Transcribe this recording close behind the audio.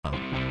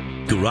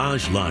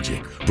Garage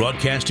Logic,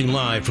 broadcasting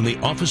live from the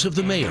office of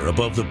the mayor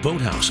above the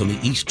boathouse on the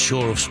east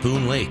shore of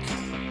Spoon Lake.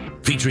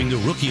 Featuring the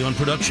rookie on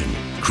production,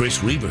 Chris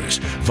Reavers,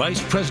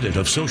 vice president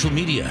of social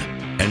media,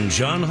 and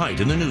John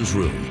Height in the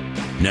newsroom.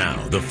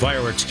 Now, the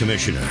fireworks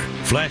commissioner,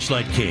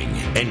 flashlight king,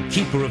 and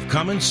keeper of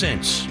common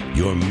sense,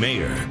 your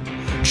mayor,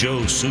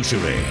 Joe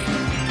Soucheray.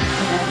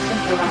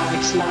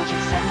 Garage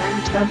Logic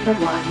segment number 1.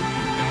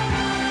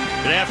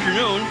 Good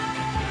afternoon.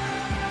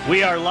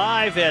 We are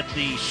live at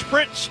the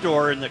Sprint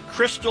store in the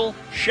Crystal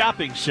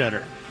Shopping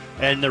Center.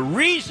 And the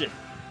reason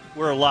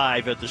we're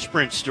live at the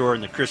Sprint store in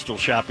the Crystal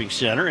Shopping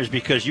Center is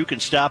because you can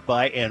stop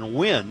by and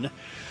win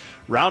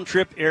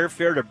round-trip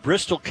airfare to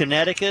Bristol,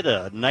 Connecticut,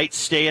 a night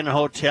stay in a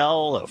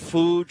hotel,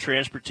 food,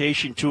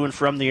 transportation to and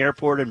from the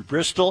airport in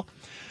Bristol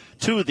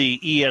to the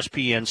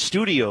ESPN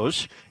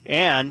studios,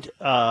 and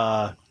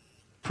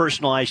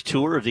personalized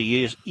tour of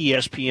the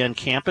ESPN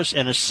campus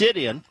and a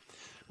sit-in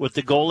with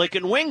the Golick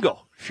and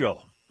Wingo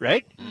show.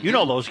 Right? Mm-hmm. You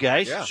know those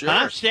guys. Yeah, sure.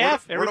 Huh?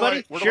 Staff,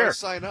 everybody? Where do I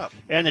sign up?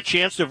 And the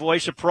chance to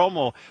voice a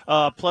promo.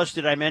 Plus,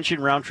 did I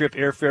mention round-trip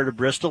airfare to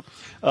Bristol?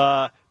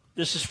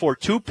 This is for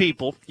 2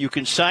 people. You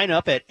can sign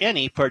up at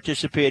any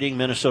participating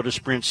Minnesota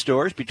Sprint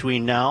stores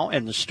between now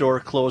and the store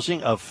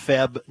closing of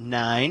Feb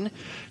 9.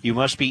 You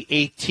must be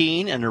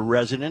 18 and a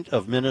resident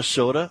of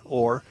Minnesota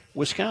or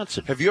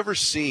Wisconsin. Have you ever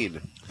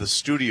seen the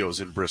studios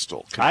in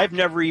Bristol? I've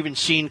never even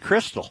seen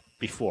Crystal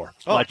before,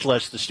 much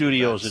less the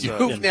studios in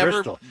Bristol. You've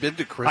never been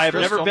to Crystal? I have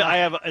never been. I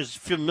have, as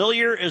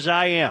familiar as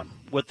I am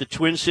with the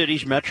Twin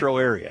Cities metro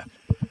area,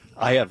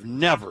 I have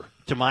never,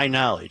 to my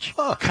knowledge,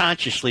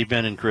 consciously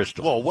been in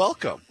Crystal. Well,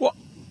 welcome. Well,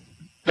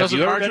 doesn't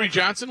Marjorie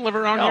Johnson live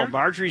around here? No,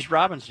 Marjorie's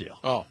Robbinsdale.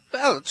 Oh,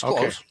 it's close.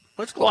 Okay.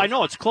 It's close. Well, I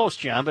know it's close,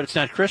 John, but it's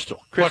not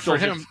Crystal.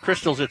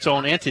 Crystal's its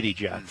own entity,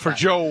 John. For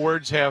Joe,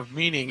 words have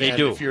meaning. They and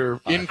do. If you're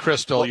in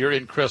Crystal, you're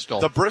in Crystal.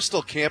 The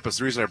Bristol campus,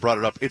 the reason I brought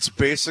it up, it's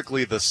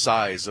basically the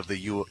size of the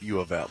U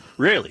of M.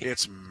 Really?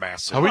 It's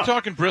massive. Are we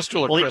talking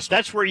Bristol or Crystal?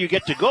 That's where you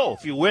get to go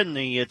if you win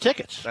the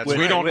tickets.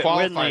 We don't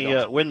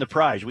qualify. Win the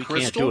prize. We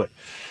can't do it.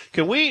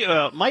 Can we?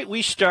 Might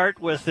we start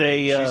with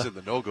a? She's in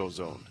the no-go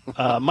zone.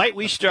 Might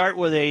we start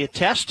with a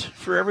test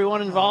for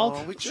everyone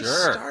involved? Oh, we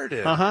just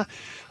started.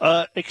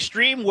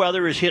 Extreme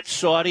weather has hit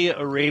Saudi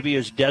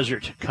Arabia's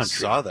desert country.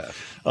 Saw that.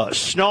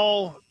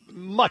 Snow,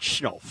 much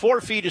snow,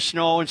 4 feet of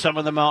snow in some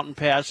of the mountain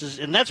passes,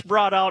 and that's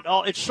brought out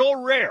all. It's so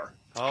rare.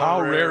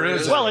 How rare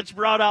is it? Well, it's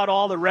brought out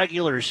all the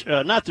regulars,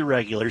 not the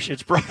regulars.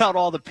 It's brought out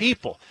all the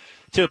people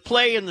to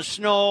play in the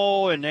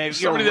snow, and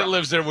somebody that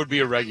lives there would be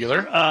a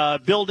regular.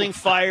 Building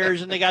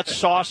fires, and they got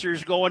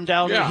saucers going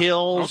down the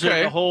hills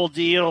and the whole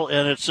deal,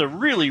 and it's a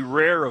really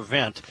rare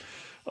event.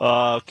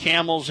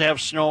 Camels have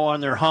snow on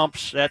their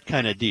humps, that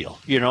kind of deal.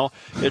 You know,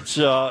 it's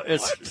yep.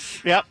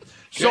 Okay.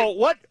 So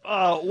what?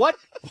 Look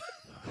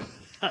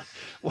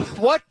at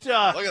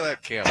that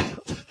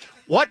camel.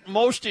 What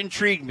most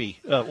intrigued me?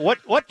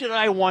 What did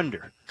I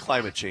wonder?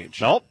 Climate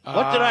change. Nope.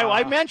 What did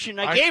I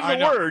mentioned? I gave the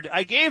word.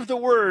 I gave the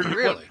word.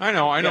 Really? I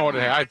know what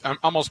it had. I'm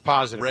almost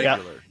positive. Regular.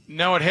 Yeah.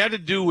 No, it had to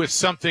do with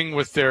something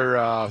with their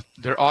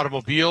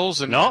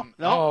automobiles. And No.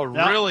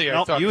 Really?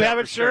 No, I thought you that have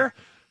it, for sure. sir.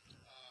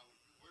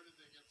 Where did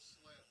they get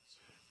sleds?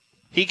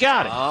 He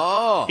got it.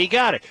 Oh. He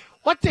got it.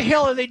 What the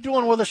hell are they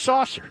doing with a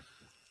saucer?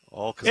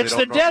 Oh, because It's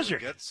they don't the normally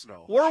desert. get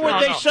snow. Where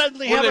would they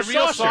suddenly have a they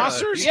real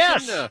saucer? saucers?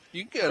 Yes.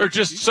 You can get Or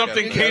just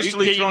something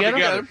hastily Can you thrown get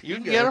together. them? You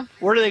can get them.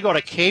 Where do they go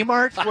to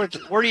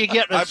Kmart? Where do you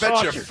get a I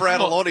saucer? bet you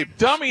Fratelloni.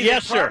 Dummy.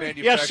 Yes, sir.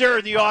 manufactured Yes, sir.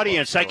 In the pop-up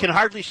audience, I store. can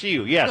hardly see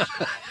you. Yes.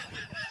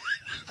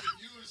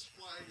 Use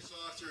flying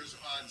saucers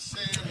on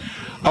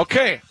sand.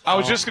 Okay, I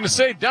was just going to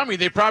say, dummy.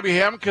 They probably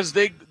have them because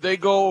they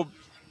go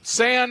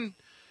sand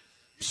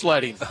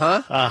sledding.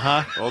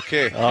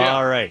 Okay.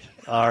 All right.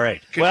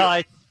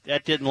 Well,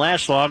 that didn't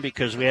last long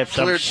because we have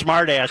some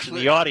smartass in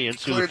the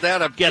audience who cleared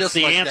that up gets just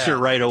the like answer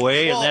that. right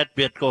away, Well, and that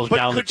bit goes But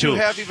down the could you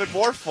tubes. have even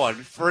more fun?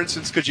 For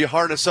instance, could you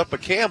harness up a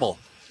camel?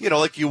 You know,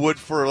 like you would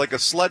for like a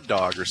sled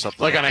dog or something.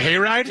 Like on a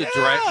hayride?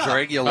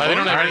 drag you They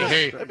don't have any along.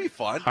 hay. That'd be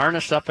fun.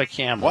 Harness up a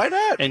camel. Why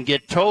not? And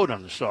get towed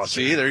on the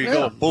saucer. See, there you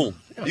go.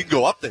 Boom. You can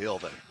go up the hill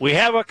then. We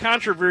have a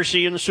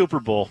controversy in the Super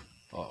Bowl.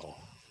 Oh.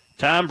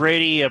 Tom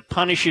Brady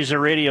punishes a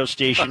radio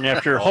station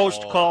after a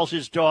host calls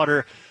his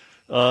daughter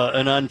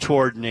an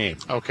untoward name.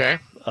 Okay.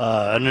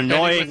 An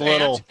annoying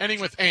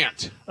Ending with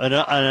ant. an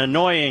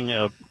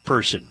annoying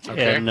person.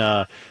 Okay. And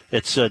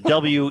it's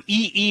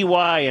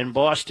WEEY in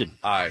Boston.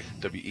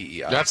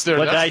 I-W-E-E-I. That's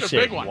their say?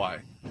 big one. Why?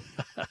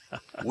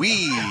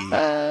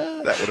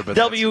 That would have been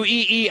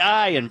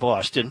WEEI in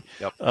Boston.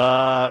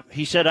 Yep.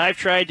 He said, I've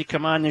tried to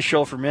come on this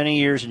show for many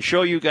years and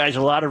show you guys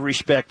a lot of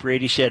respect,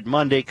 Brady said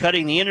Monday,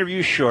 cutting the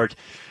interview short.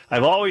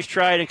 I've always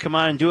tried to come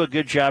on and do a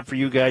good job for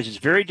you guys. It's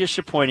very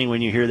disappointing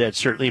when you hear that.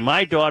 Certainly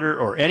my daughter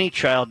or any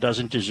child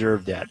doesn't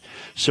deserve that.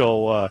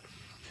 So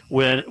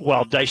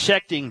while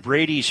dissecting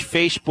Brady's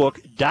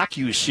Facebook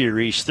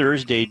docuseries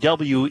Thursday,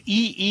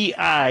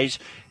 WEEI's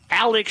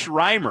Alex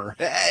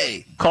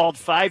Reimer called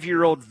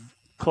five-year-old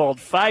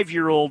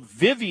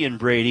Vivian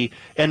Brady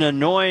an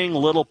annoying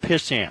little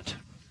pissant.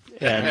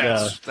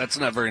 And That's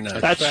not very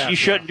nice. you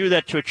shouldn't do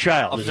that to a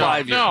child. A is it?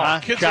 5-year. No, Huh?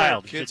 kids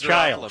child. kids It's a are off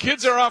child. limits.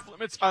 Kids are off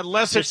limits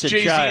unless it's Just a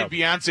Jay-Z child. and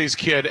Beyonce's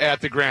kid at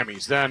the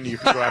Grammys. Then you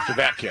can go after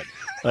that kid.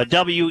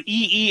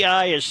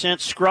 WEEI has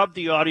since scrubbed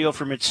the audio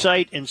from its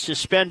site and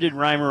suspended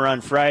Reimer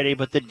on Friday,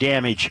 but the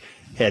damage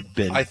had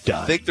been I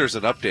done. think there's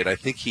an update. I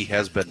think he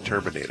has been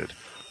terminated.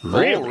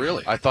 Really? Oh,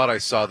 really? I thought I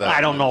saw that. I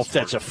don't know if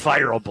that's a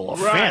fireable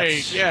offense.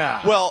 Right,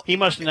 yeah. Well, He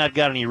must have not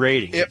got any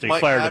ratings if it they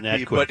might fired not him that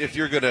be, quick. but if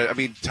you're gonna, I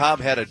mean, Tom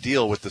had a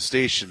deal with the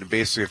station.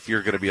 Basically, if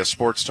you're going to be a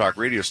sports talk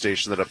radio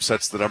station that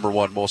upsets the number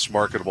one most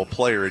marketable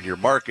player in your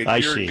market, I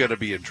you're see. going to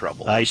be in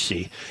trouble. I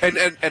see. And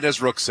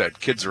as Rook said,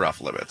 kids are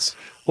off limits.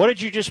 What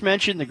did you just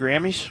mention, the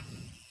Grammys?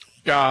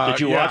 Did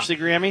you watch the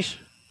Grammys?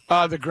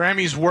 The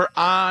Grammys were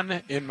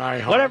on in my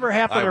home. Whatever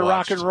happened I to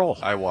watched. rock and roll?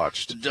 I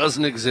watched. It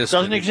doesn't exist.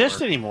 Doesn't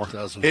exist anymore.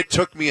 Doesn't. It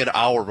took me an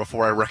hour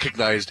before I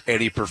recognized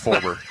any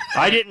performer.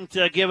 I didn't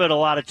give it a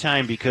lot of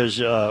time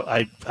because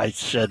I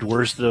said,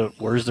 "Where's the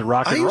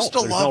rock and I roll?" used to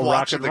There's love no rock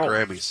watching and the roll.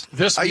 Grammys.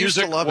 This I used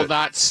music to love will it.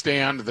 not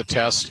stand the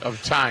test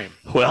of time.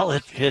 Well,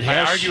 it has.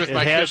 I argue with it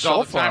my has kids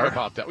all so the time far.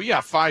 about that. Well, yeah,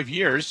 5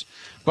 years.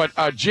 But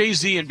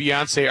Jay-Z and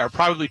Beyonce are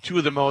probably two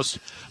of the most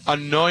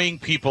annoying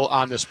people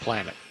on this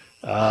planet.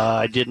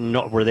 I didn't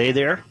know. Were they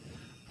there?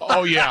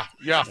 Oh, yeah.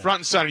 Yeah, front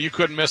and center. You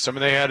couldn't miss them.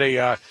 And they had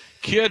a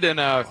kid in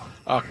a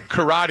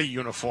karate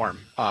uniform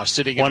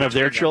sitting in One of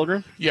their between them.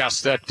 children?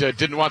 Yes, that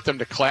didn't want them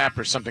to clap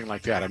or something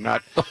like that.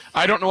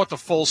 I don't know what the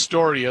full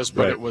story is,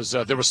 but Right. it was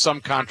there was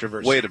some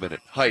controversy. Wait a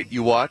minute. Height,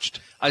 you watched?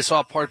 I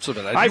saw parts of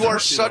it. You are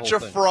such a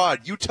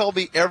fraud. You tell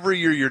me every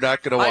year you're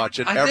not going to watch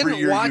it. Every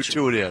year you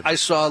tune in. I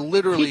saw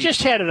literally. He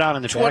just had it on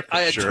in the back.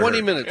 I had Sure.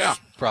 20 minutes. Yeah.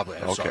 Probably.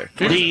 I saw Okay. it.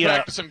 He was The,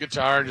 practicing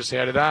guitar and just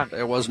had it on.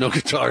 There was no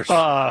guitars.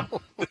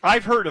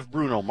 I've heard of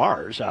Bruno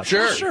Mars.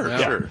 obviously. Sure, Yeah.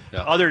 sure.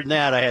 Yeah. Other than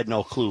that, I had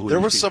no clue who There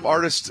these was some people were.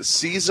 artist,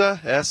 SZA,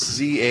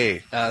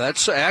 S-Z-A.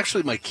 That's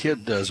actually my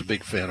kid is a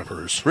big fan of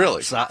hers.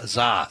 Really? Za.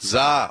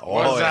 Za. Oh,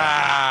 What's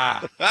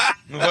yeah. that?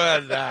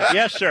 What's that?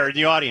 Yes, sir. In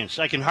the audience,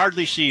 I can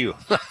hardly see you.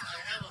 I have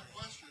a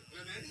question. Did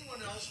anyone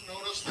else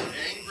notice the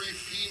angry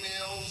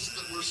females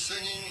that were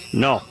singing?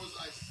 No.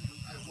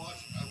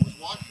 I was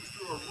walking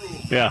through a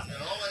room. Yeah. And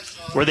all I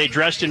saw Were they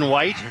dressed in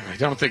white? I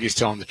don't think he's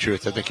telling the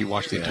truth. I think he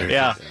watched the entire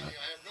Yeah. thing. I have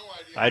no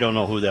idea. I don't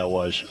know who that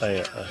was. If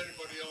anybody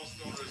else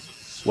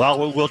noticed.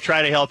 Well, we'll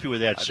try to help you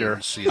with that, I sir.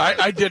 didn't see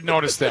that. I did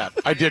notice that.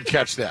 I did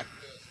catch that.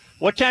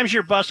 What time's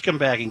your bus come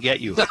back and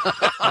get you?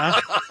 Huh?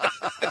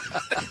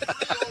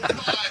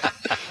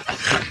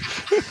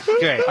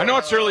 Okay. I know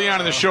it's early on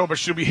in the show, but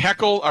should we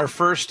heckle our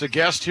first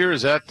guest here?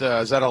 Is that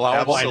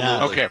allowable? Why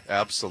not? Okay.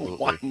 Absolutely.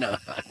 Why not?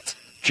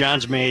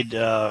 John's made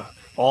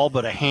all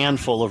but a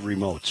handful of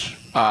remotes.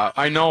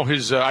 I know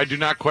his. I do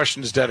not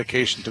question his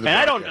dedication to the. And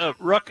I broadcast. don't,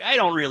 Rook, I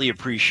don't really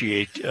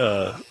appreciate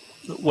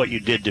what you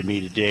did to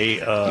me today.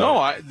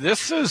 No,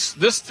 this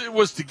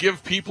was to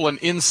give people an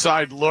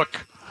inside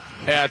look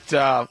at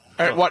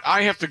what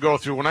I have to go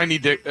through when I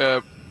need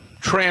to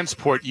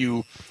transport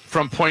you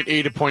from point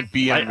A to point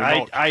B on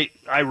remote. I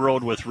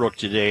rode with Rook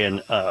today,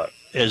 and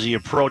as he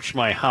approached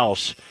my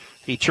house,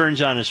 he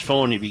turns on his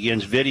phone. He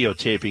begins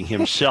videotaping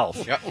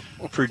himself,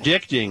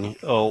 predicting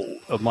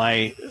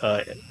my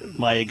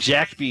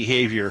exact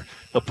behavior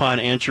upon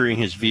entering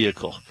his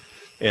vehicle,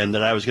 and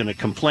that I was going to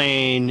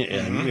complain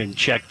and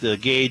check the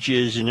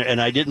gauges, and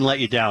I didn't let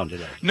you down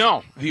today.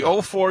 No, the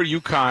 04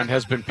 Yukon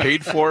has been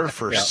paid for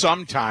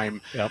some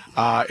time. Yep.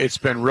 It's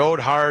been rode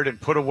hard and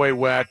put away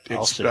wet.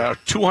 I'll It's say.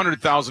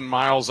 200,000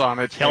 miles on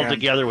it. Held and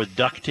together with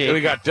duct tape. We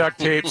got duct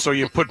tape, so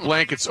you put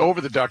blankets over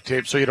the duct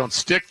tape so you don't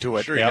stick to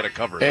it. Sure, you got to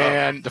cover it up.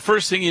 And the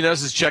first thing he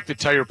does is check the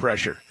tire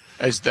pressure,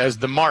 as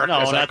the mark, No,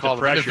 as I not call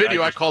the him. In the pressure.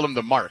 video, I I just- call him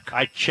the mark.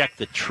 I checked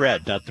the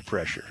tread, not the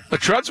pressure. The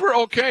treads were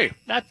okay.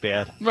 Not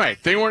bad. Right.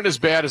 They weren't as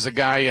bad as a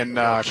guy in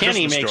Kenny Christmas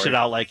makes Story. it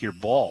out like you're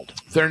bald.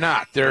 They're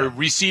not. They're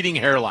receding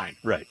hairline.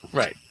 Right.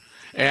 Right.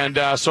 And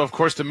so, of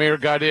course, the mayor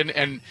got in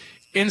and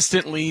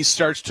instantly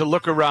starts to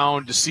look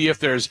around to see if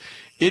there's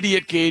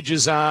idiot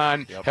gauges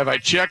on. Yep. Have I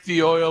checked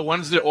the oil?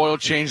 When's the oil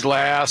change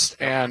last?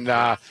 And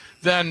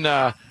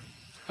then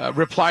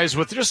replies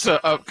with just a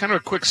kind of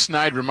a quick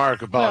snide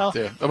remark about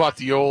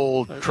the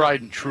old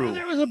tried and true.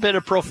 There was a bit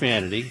of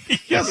profanity.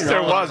 Yes,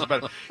 there was,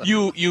 but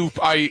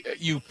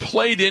you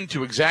played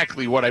into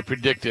exactly what I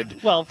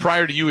predicted. Well-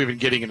 prior to you even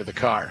getting into the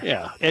car.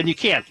 Yeah, and you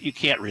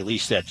can't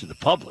release that to the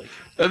public.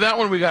 That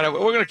one we're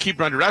gonna keep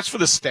under. That's for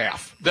the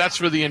staff. That's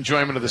for the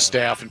enjoyment of the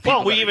staff and people.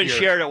 Well, we that are even here.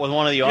 shared it with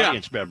one of the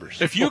audience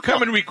members. If you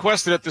come and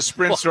request it at the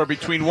Sprint store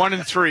between 1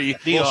 and 3,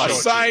 The audience.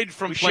 aside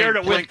from We playing shared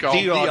it with Plinko,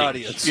 the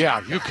audience.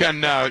 yeah, you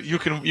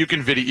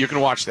can video, you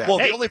can watch that. Well,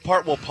 Hey. the only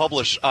part we'll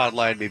publish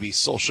online, maybe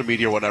social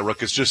media or whatnot,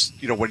 Rook, is just,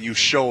 when you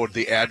showed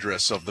the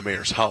address of the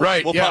mayor's house.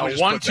 right, We'll yeah, probably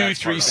just put that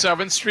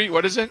 1237 7th Street.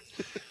 What is it?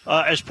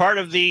 As part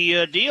of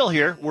the deal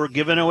here, we're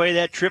giving away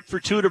that trip for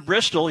two to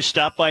Bristol. You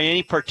stop by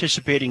any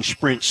participating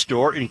Sprint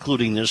store,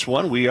 including this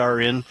one. We are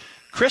in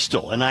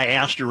Crystal, and I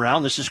asked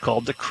around. This is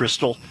called the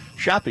Crystal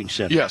Shopping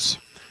Center. Yes.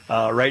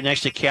 right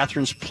next to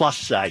Catherine's Plus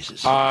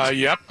sizes.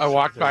 Yep, I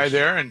walked by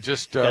there and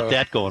just Got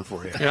that going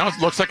for you. it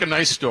looks like a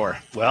nice store.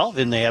 Well,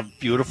 then they have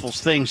beautiful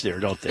things there,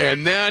 don't they?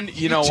 And then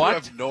you know I what?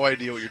 have no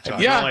idea what you're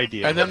talking Yeah, no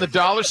idea. and then the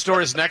dollar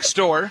store is next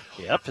door.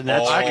 Yep, and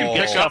that's I you can can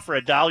get pick stuff up- for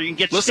 $1. You can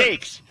get Listen.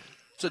 steaks.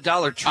 It's a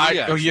Dollar Tree.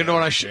 You actually. know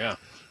what I should? Yeah.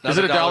 Is Not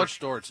it a dollar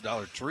store? It's a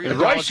Dollar Tree. A And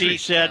Dollar Royce Tree.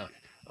 said,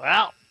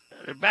 well,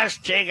 the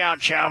best takeout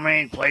chow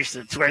mein place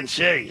in the Twin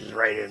Cities is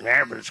right in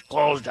there, but it's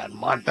closed on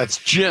Monday. That's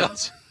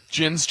Jin's.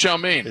 Jin's chow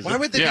mein. Why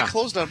would they Yeah. be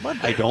closed on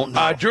Monday? I don't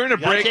know. During a You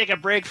gotta break- take a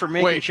break for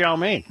making Wait. chow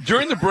mein.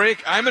 During the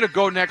break, I'm going to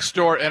go next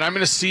door and I'm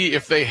going to see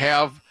if they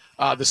have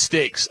the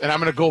steaks, and I'm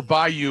going to go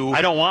buy you.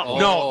 I don't want one.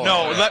 No,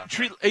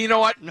 yeah. you know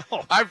what? No.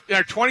 In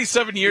our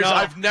 27 years, No.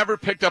 I've never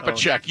picked up a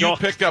check. You no.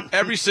 picked up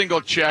every single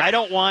check. I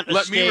don't want a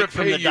Let me steak repay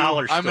from the you.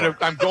 dollar store.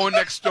 I'm going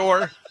next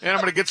door and I'm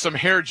going to get some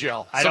hair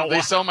gel.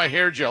 They sell my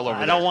hair gel over I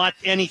there. don't want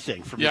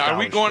anything from the Yeah, are dollar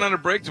we going store. on a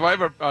break? Do I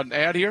have an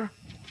ad here?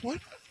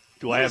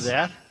 Do I have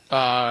that?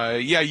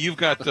 Yeah, you've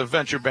got the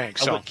Venture Bank.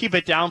 So Keep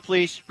it down,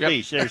 please. Yep.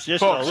 Please. There's just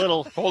Folks, a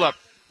little hold up.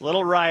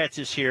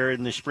 riotous here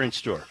in the Sprint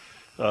store.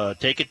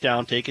 Take it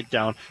down. Take it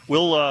down.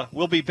 We'll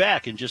be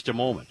back in just a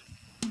moment.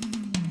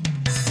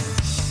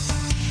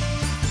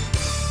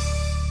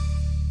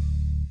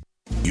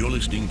 You're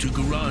listening to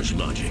Garage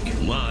Logic,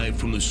 live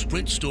from the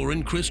Sprint store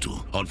in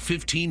Crystal on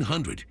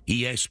 1500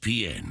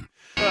 ESPN.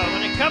 Well,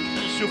 when it comes to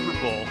the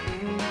Super Bowl,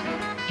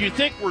 do you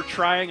think we're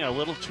trying a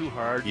little too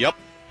hard? Yep.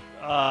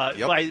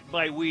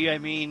 By we, I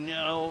mean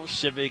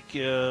civic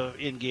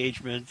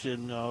engagement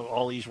and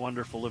all these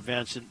wonderful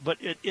events. But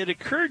it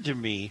occurred to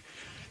me,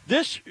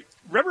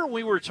 remember when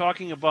we were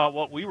talking about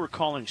what we were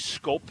calling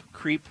scope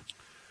creep?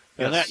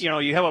 And Yes.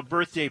 that, you have a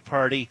birthday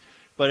party,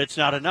 but it's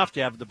not enough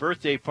to have the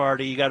birthday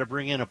party. You got to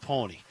bring in a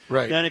pony.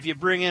 Right. Then if you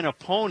bring in a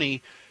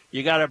pony,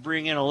 you got to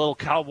bring in a little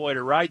cowboy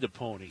to ride the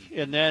pony.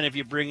 And then if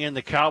you bring in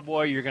the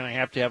cowboy, you're going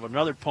to have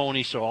another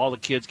pony so all the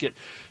kids get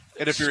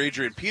And if you're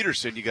Adrian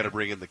Peterson, you got to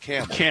bring in the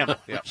camel. camel.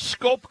 Yeah.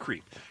 Scope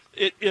creep.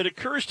 It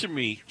occurs to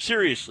me,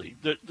 seriously,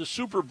 that the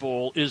Super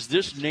Bowl is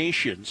this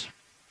nation's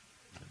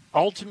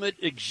ultimate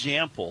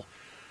example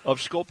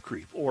of scope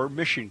creep or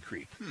mission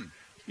creep.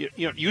 It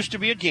used to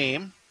be a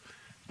game.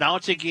 Now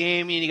it's a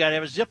game, and you got to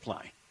have a zip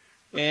line.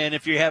 And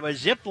if you have a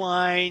zip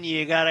line,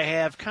 you got to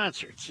have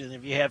concerts. And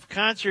if you have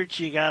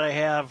concerts, you got to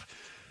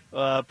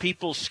have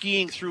people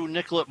skiing through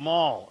Nicollet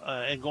Mall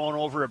and going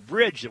over a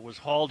bridge that was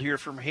hauled here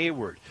from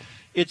Hayward.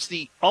 It's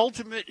the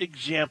ultimate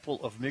example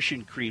of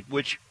mission creep,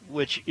 which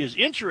is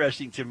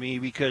interesting to me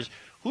because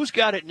who's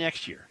got it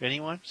next year?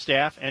 Anyone?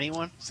 Staff?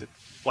 Anyone?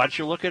 Why don't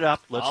you look it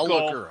up? Let's I'll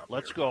go. look her up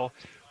Let's here. go.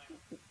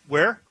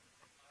 Where?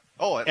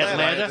 Oh,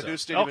 Atlanta. At the new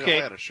stadium Okay.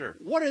 in Atlanta, sure.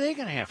 What are they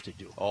going to have to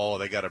do? Oh,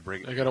 they got to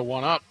bring They got a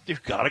one up.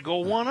 They've got to go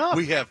one up.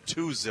 We have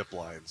 2 zip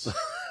lines.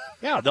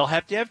 Yeah, they'll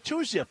have to have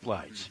 2 zip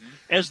lines.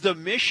 As the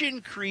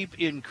mission creep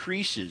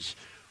increases,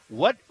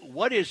 what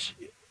is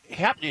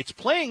happening? It's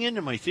playing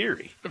into my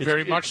theory.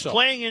 Very much so. It's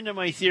playing into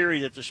my theory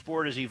that the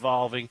sport is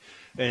evolving,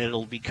 and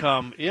it'll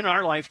become, in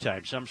our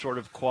lifetime, some sort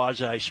of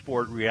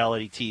quasi-sport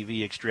reality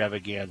TV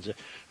extravaganza.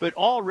 But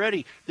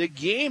already, the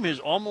game is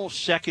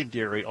almost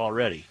secondary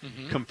already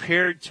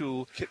compared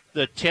to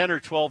the 10 or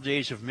 12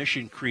 days of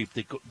mission creep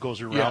that goes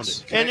around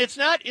Yes. it. And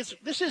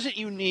this isn't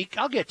unique.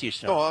 I'll get to you,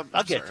 Snow. Oh,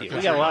 I'll get to you.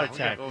 We got a lot of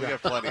time. We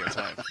got plenty of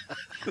time.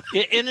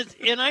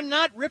 And I'm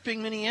not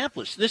ripping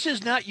Minneapolis. This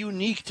is not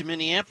unique to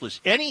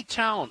Minneapolis. Any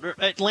town,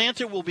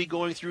 Atlanta will be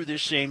going through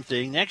this same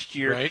thing next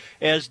year, Right.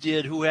 as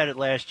did who had it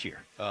last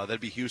year.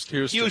 That'd be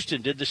Houston.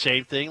 Houston did the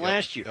same thing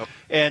last year,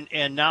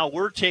 and now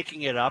we're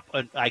taking it up.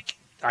 And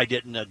I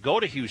didn't go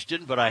to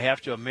Houston, but I have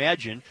to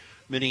imagine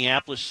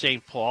Minneapolis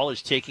St. Paul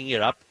is taking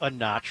it up a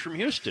notch from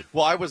Houston.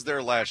 Well, I was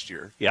there last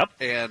year. Yep.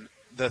 And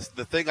the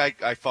thing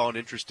I found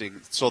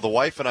interesting, so the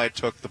wife and I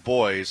took the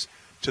boys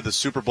to the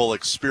Super Bowl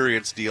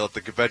experience deal at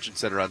the convention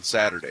center on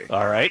Saturday.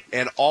 All right.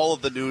 And all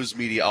of the news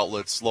media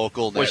outlets,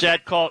 local. Is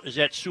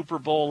that Super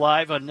Bowl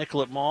Live on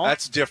Nicollet Mall?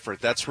 That's different.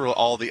 That's where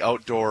all the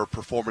outdoor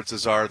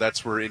performances are.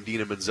 That's where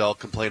Indina Menzel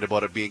complained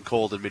about it being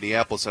cold in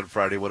Minneapolis on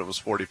Friday when it was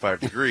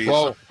 45 degrees.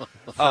 Whoa.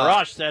 For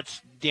us,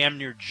 that's damn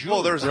near June.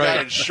 Well, there's a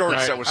guy in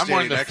shorts that was I'm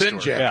wearing standing the next thin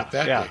to her. jacket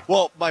that Yeah. day.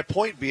 Well, my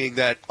point being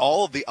that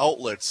all of the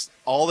outlets,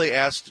 all they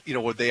asked,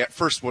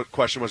 what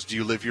question was, do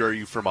you live here? Are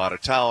you from out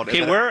of town?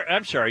 Okay, And then-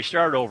 I'm sorry,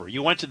 start over.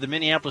 You went to the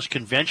Minneapolis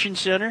Convention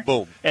Center?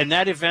 Boom. And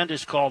that event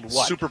is called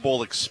what? Super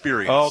Bowl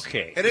experience.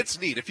 Okay. And it's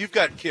neat. If you've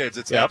got kids,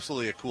 it's Yep.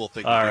 absolutely a cool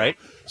thing to All do. right.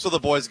 So the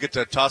boys get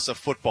to toss a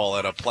football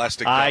at a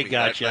plastic I dummy,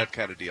 gotcha. that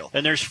kind of deal.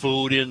 And there's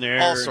food in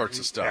there. All sorts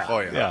of stuff. Yeah, Oh,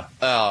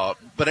 yeah.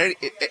 But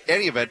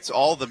any event,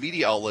 all the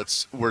media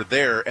outlets were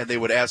there, and they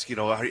would ask,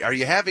 are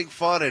you having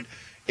fun?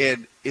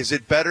 And is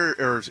it better,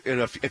 or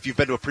if you've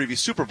been to a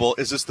previous Super Bowl,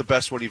 is this the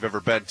best one you've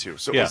ever been to?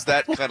 So it Yeah. was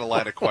that kind of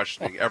line of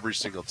questioning every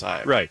single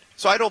time. Right.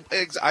 So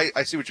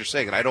I see what you're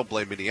saying, and I don't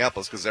blame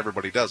Minneapolis because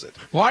everybody does it.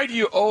 Why do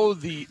you owe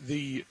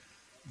the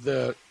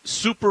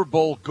Super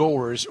Bowl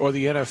goers or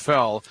the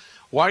NFL?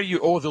 Why do you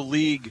owe the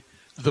league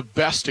the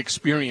best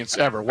experience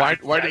ever? Why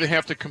do they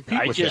have to compete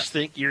I with just that?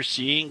 think you're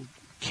seeing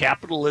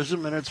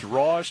capitalism in its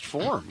rawest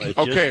form. It's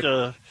Okay.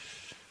 just,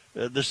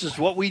 this is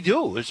what we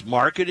do. It's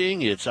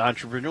marketing, it's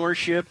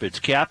entrepreneurship, it's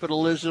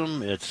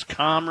capitalism, it's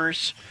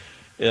commerce,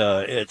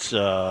 it's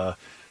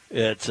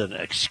an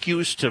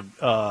excuse to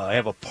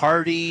have a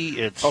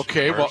party. It's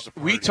Okay, well,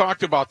 we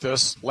talked about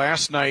this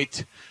last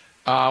night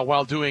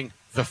while doing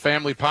the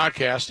Family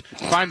Podcast.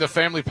 Find the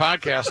Family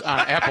Podcast on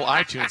Apple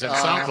iTunes and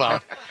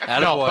SoundCloud.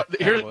 No,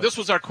 but this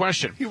was our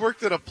question. He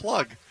worked at a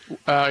plug.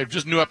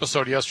 Just new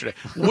episode yesterday.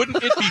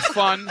 Wouldn't it be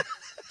fun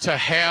to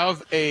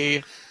have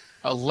a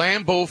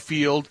Lambeau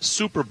Field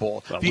Super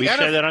Bowl? Well, we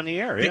said that on the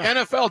air. Yeah. The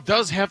NFL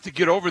does have to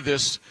get over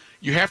this.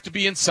 You have to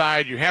be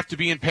inside. You have to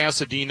be in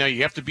Pasadena.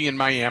 You have to be in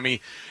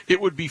Miami.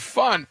 It would be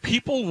fun.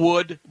 People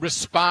would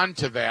respond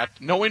to that,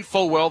 knowing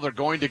full well they're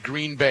going to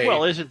Green Bay.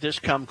 Well, isn't this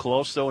come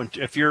close though? And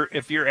if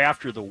you're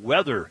after the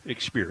weather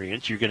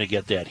experience, you're going to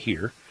get that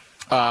here.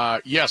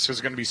 Yes, it's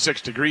going to be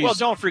 6 degrees. Well,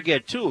 don't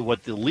forget too,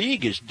 what the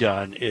league has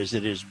done is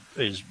it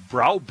is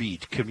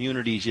browbeat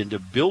communities into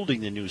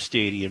building the new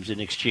stadiums in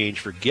exchange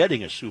for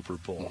getting a Super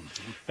Bowl,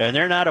 and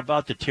they're not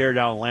about to tear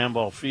down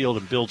Lambeau Field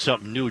and build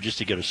something new just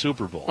to get a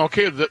Super Bowl.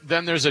 Okay,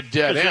 then there's a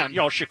dead end.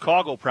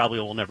 Chicago probably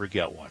will never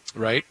get one.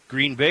 Right.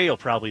 Green Bay will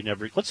probably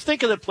never. Let's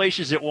think of the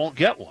places that won't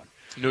get one.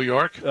 New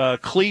York?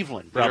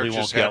 Cleveland probably New York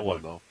won't just get had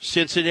one. though.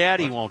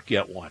 Cincinnati won't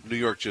get one. New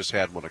York just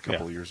had one a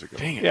couple of years ago.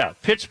 Dang it. Yeah,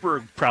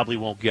 Pittsburgh probably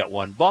won't get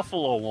one.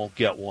 Buffalo won't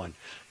get one.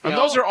 And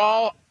those are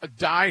all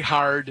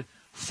die-hard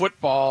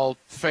football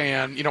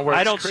fan, where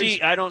I it's don't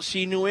crazy. I don't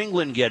see New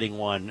England getting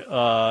one,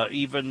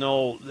 even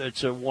though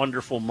it's a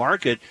wonderful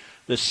market.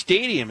 The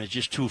stadium is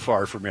just too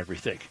far from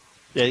everything.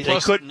 They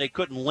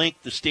couldn't link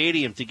the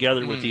stadium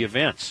together with the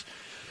events.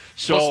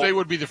 So Plus, they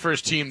would be the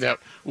first team that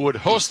would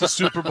host the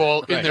Super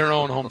Bowl in their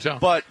own hometown.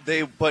 But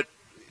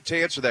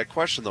to answer that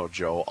question though,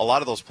 Joe, a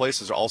lot of those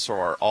places also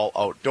are all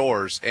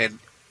outdoors, and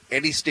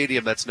any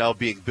stadium that's now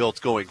being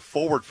built going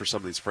forward for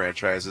some of these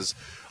franchises,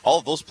 all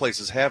of those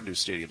places have new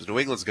stadiums. New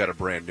England's got a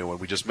brand new one.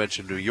 We just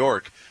mentioned New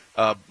York.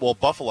 Well,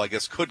 Buffalo, I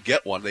guess, could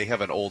get one. They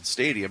have an old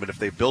stadium, and if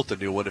they built a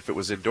new one, if it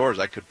was indoors,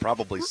 I could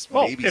probably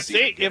maybe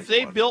see if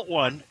they built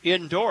one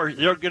indoors,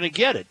 they're going to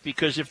get it,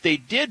 because if they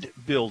did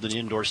build an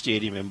indoor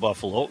stadium in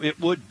Buffalo, it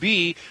would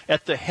be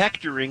at the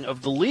hectoring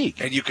of the league.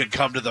 And you could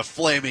come to the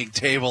Flaming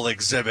Table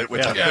exhibit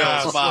with the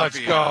Yes, Bills let's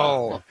Mafia.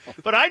 go.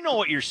 But I know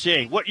what you're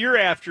saying. What you're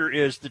after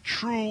is the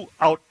true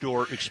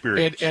outdoor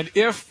experience. And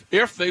if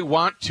they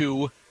want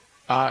to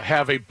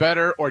have a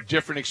better or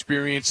different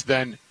experience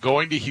than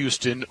going to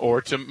Houston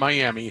or to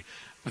Miami,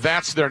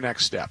 that's their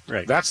next step.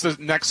 Right. That's the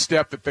next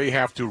step that they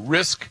have to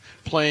risk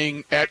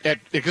playing at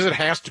because it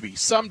has to be.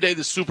 Someday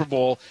the Super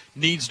Bowl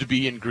needs to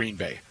be in Green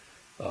Bay.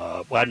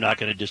 Well, I'm not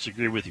going to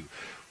disagree with you.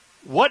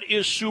 What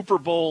is Super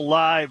Bowl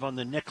Live on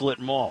the Nicollet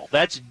Mall?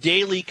 That's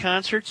daily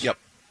concerts? Yep.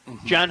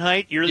 John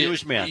Haidt, you're the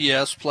newsman.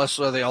 Yes, plus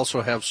they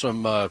also have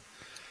some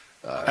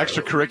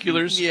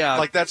Extracurriculars? yeah,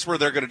 Like that's where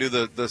they're going to do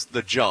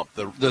the jump,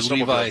 the snowmobile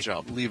Levi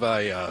jump. the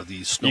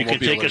snowmobile. You can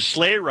take a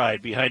sleigh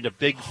ride behind a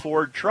big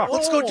Ford truck.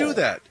 Let's go do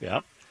that.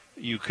 Yeah.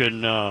 You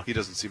can He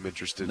doesn't seem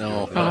interested.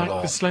 No, in not that at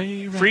all. The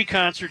sleigh ride. free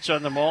concerts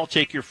on the mall.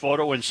 Take your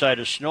photo inside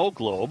a snow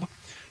globe.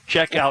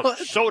 Check out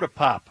Soda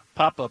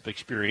Pop-up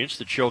experience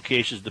that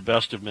showcases the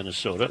best of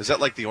Minnesota. Is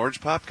that like the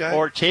Orange Pop guy?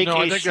 Or take No,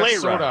 I a think sleigh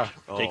that's ride.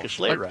 soda. Take a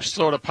sleigh Like ride.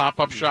 soda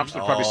pop-up shops,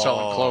 they're probably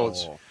selling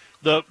clothes.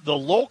 The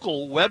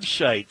local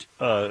website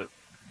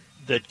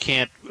that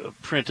can't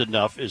print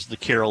enough is the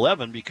Carol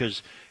Evan,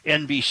 because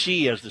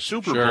NBC has the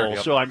Super Sure, Bowl.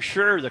 yep. So I'm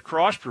sure the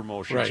cross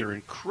promotions Right. are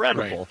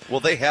incredible. Right. Well,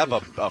 they have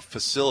a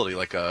facility,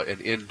 like an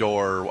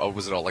indoor,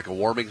 like a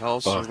warming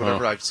house or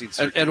whatever. I've seen.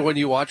 And when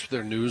you watch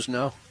their news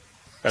now,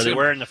 Are they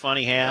wearing the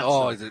funny hats?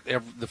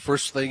 the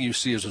first thing you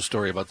see is a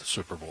story about the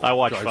Super Bowl. I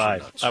watch Drives you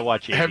 5. nuts. I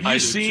watch 8. Have I you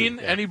do seen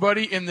too, yeah.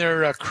 anybody in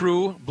their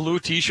crew blue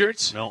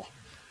T-shirts? No.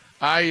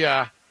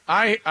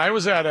 I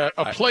was at a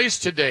place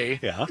today,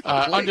 Yeah.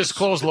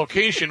 undisclosed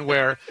location,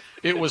 where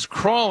it was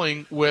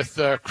crawling with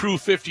Crew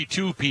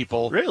 52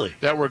 people. Really?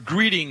 That were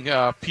greeting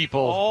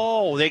people.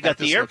 Oh, they got At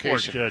the this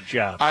airport location.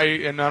 job. I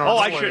don't know.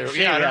 I where should they,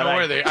 say yeah, I that. don't know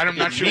where they. I'm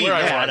not sure mean where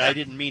I that. was. I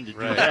didn't mean to do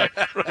that.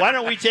 Why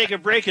don't we take a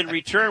break and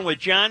return with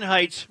John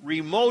Haidt's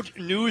remote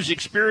news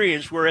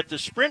experience? We're at the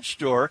Sprint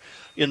store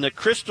in the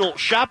Crystal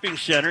Shopping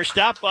Center.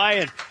 Stop by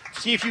and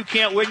see if you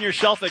can't win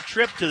yourself a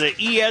trip to the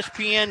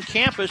ESPN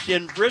campus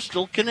in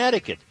Bristol,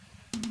 Connecticut.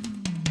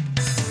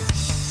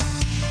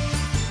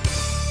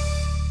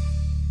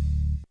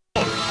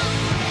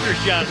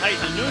 Here's John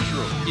Haidt in the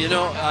newsroom. You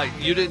know,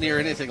 you didn't hear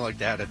anything like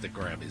that at the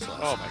Grammys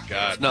last Oh, night. my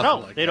God. There's nothing No,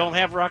 like they that. don't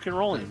have rock and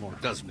roll anymore.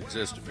 It doesn't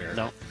exist,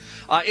 apparently. No.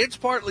 It's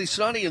partly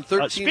sunny and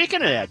 13.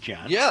 Speaking of that,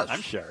 John. Yes.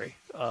 I'm sorry.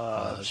 That's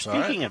all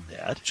Speaking right. of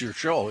that, It's your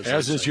show.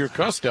 As is your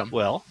custom.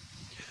 well,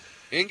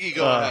 Ingy,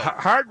 go ahead.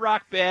 hard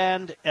rock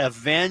band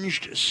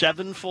Avenged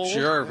Sevenfold.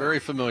 Sure, very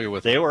familiar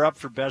with They were up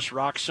for Best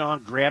Rock Song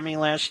Grammy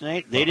last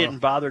night. They didn't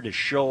bother to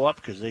show up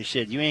because they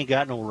said, you ain't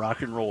got no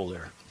rock and roll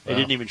there. They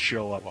didn't even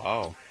show up.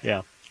 Wow.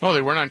 Yeah. Oh,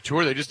 they weren't on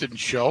tour. They just didn't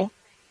show.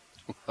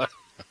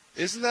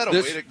 Isn't that a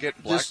way to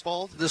get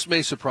blackballed? This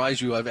may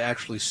surprise you. I've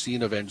actually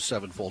seen Avenged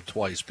Sevenfold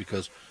twice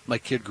because my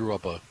kid grew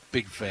up a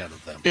big fan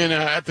of them.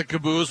 At the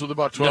Caboose with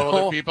about 12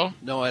 other people?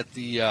 No, at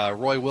the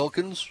Roy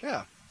Wilkins.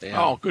 Yeah.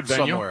 Good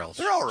venue. Somewhere else.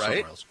 They're all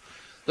right.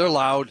 They're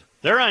loud.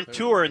 They're on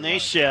tour, and they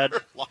said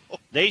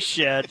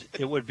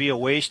it would be a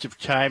waste of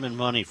time and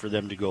money for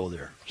them to go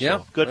there.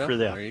 So, good for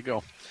them. There you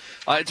go.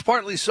 It's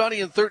partly sunny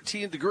and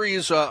 13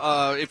 degrees.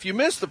 If you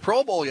missed the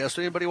Pro Bowl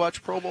yesterday, anybody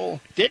watch Pro Bowl?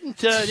 Didn't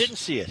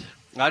see it.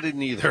 I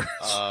didn't either.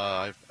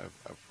 I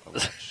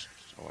watched.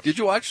 Did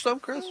you watch some,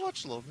 Chris? I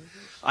watched a little bit.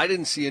 I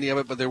didn't see any of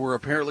it, but there were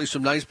apparently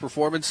some nice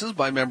performances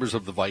by members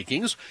of the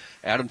Vikings.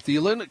 Adam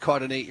Thielen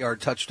caught an 8-yard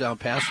touchdown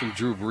pass from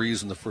Drew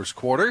Brees in the first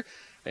quarter.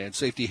 And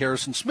safety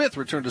Harrison Smith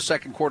returned a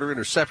second-quarter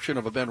interception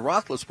of a Ben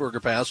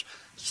Roethlisberger pass,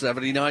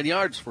 79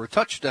 yards for a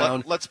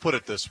touchdown. Let's put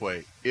it this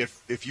way.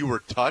 If you were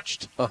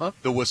touched,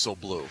 the whistle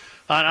blew.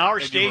 On our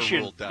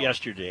station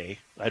yesterday,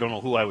 I don't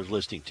know who I was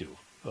listening to,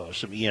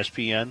 some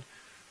ESPN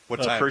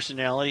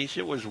personalities.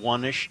 It was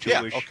 1-ish,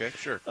 2-ish. Yeah, okay,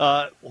 sure.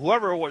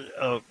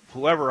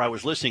 Whoever I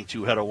was listening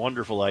to had a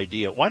wonderful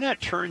idea. Why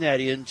not turn that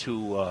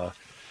into,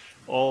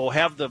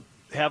 have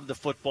the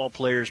football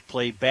players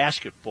play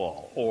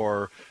basketball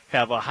or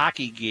have a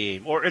hockey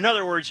game, or in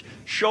other words,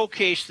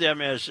 showcase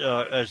them as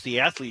the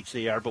athletes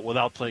they are, but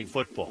without playing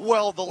football.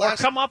 Well,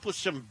 come up with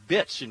some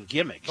bits and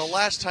gimmicks. The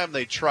last time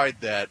they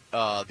tried that,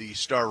 the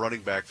star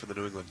running back for the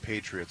New England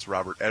Patriots,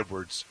 Robert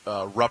Edwards,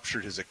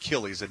 ruptured his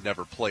Achilles and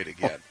never played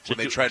again when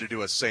they tried to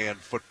do a sand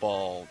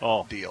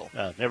football deal.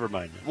 Never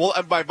mind. Well,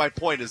 my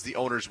point is the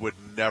owners would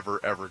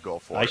never, ever go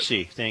for it. I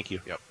see. Thank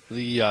you. Yep.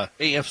 The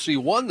AFC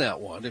won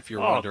that one, if you're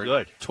wondering.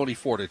 Good.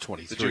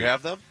 24-23. Did you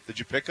have them? Did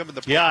you pick them in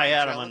the Yeah, I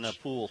had them in the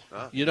pool.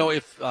 You know,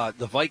 if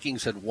the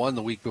Vikings had won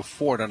the week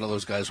before, none of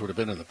those guys would have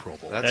been in the Pro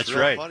Bowl. That's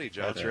real right. funny,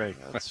 John. That's right.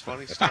 That's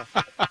funny stuff.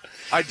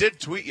 I did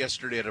tweet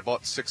yesterday at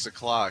about 6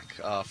 o'clock.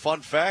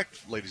 Fun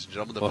fact, ladies and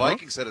gentlemen, the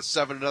Vikings had a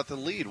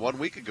 7-0 lead 1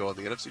 week ago in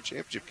the NFC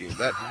Championship game.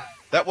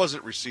 That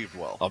wasn't received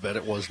well. I'll bet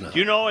it was not. Do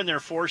you know in their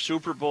 4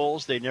 Super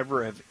Bowls they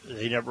never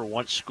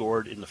once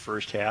scored in the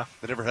first half?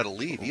 They never had a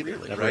lead either.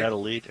 Really? Never had a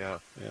lead. Yeah.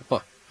 Huh.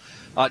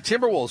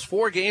 Timberwolves,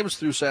 4 games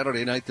through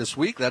Saturday night this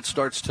week. That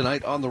starts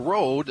tonight on the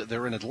road.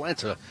 They're in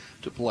Atlanta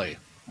to play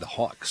the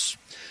Hawks.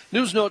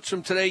 News notes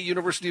from today.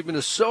 University of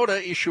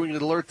Minnesota issuing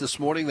an alert this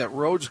morning that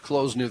roads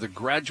closed near the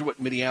Graduate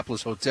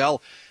Minneapolis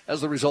Hotel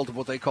as the result of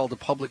what they called a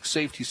public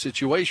safety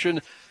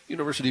situation.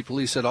 University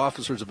police said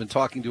officers have been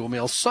talking to a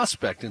male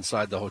suspect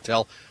inside the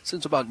hotel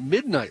since about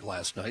midnight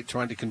last night,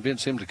 trying to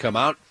convince him to come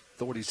out.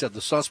 Authorities said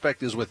the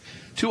suspect is with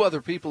 2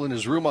 other people in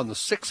his room on the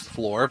 6th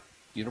floor.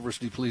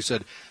 University police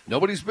said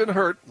nobody's been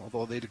hurt,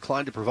 although they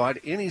declined to provide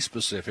any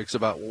specifics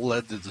about what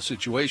led to the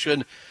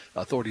situation.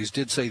 Authorities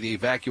did say they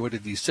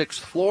evacuated the 6th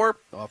floor.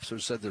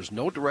 Officers said there's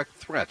no direct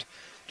threat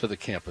to the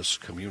campus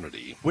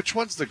community. Which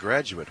one's the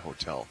Graduate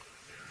Hotel?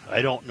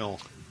 I don't know.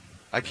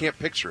 I can't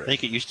picture it. I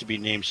think it used to be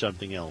named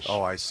something else.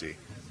 Oh, I see.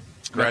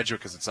 It's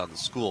Graduate because it's on the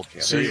school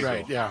campus. See,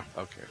 right, yeah.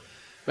 Okay.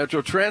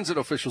 Metro Transit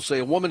officials say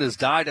a woman has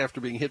died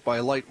after being hit by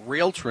a light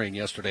rail train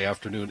yesterday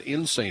afternoon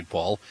in St.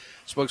 Paul.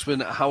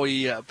 Spokesman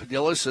Howie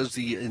Padilla says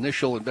the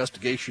initial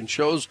investigation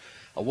shows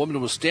a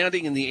woman was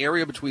standing in the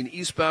area between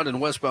eastbound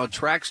and westbound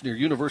tracks near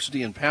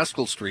University and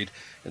Pascal Street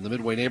in the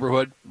Midway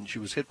neighborhood, and she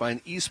was hit by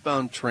an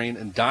eastbound train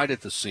and died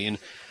at the scene.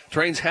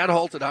 Trains had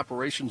halted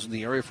operations in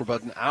the area for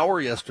about an hour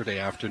yesterday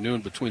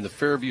afternoon between the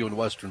Fairview and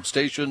Western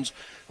stations.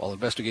 While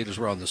investigators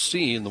were on the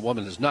scene, the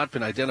woman has not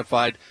been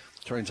identified.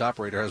 The train's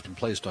operator has been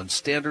placed on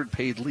standard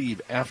paid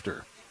leave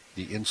after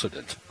the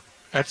incident.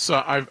 That's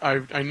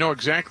I know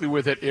exactly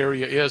where that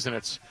area is, and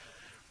it's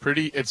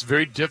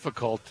very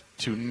difficult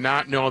to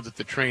not know that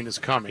the train is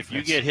coming. If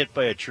you get hit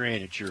by a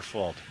train, it's your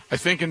fault. I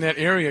think in that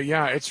area,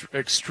 yeah, it's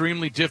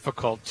extremely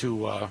difficult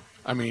to.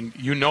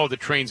 The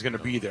train's going to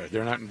be there.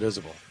 They're not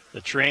invisible. The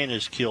train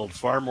has killed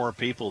far more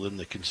people than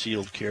the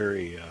concealed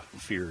carry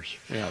fears.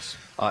 Yes.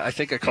 I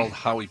think I called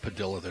Howie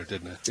Padilla there,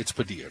 didn't it? It's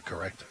Padilla,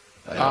 correct?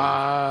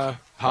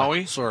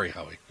 Howie? Sorry,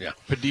 Howie. Yeah.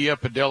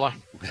 Padilla.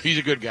 He's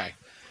a good guy.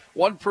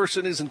 One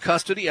person is in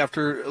custody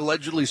after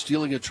allegedly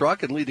stealing a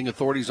truck and leading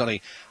authorities on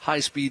a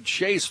high-speed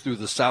chase through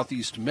the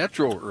Southeast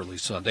Metro early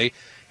Sunday.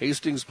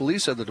 Hastings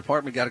police said the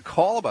department got a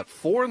call about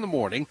 4 in the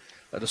morning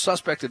that a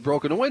suspect had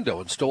broken a window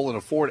and stolen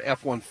a Ford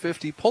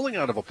F-150, pulling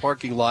out of a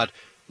parking lot.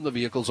 The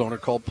vehicle's owner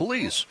called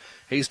police.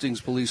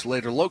 Hastings police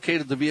later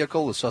located the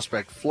vehicle. The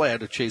suspect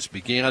fled. A chase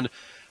began.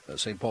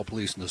 St. Paul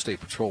police and the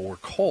State Patrol were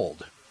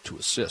called to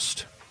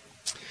assist.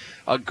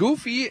 A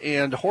goofy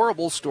and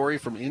horrible story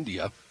from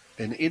India.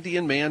 An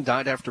Indian man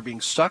died after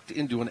being sucked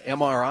into an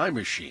MRI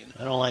machine.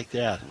 I don't like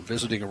that.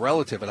 Visiting a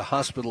relative at a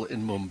hospital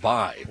in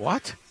Mumbai.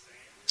 What?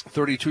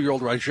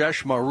 32-year-old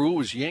Rajesh Maru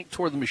was yanked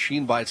toward the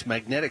machine by its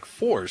magnetic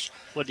force.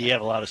 What, do you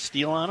have a lot of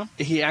steel on him?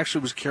 He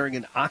actually was carrying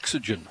an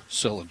oxygen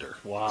cylinder,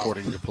 wow,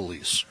 according to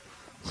police.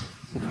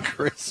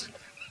 Chris.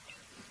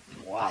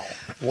 Wow.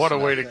 What a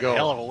way to go.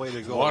 Hell of a way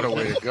to go. What a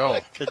way to go.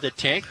 Did the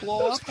tank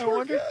blow up, I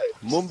wonder?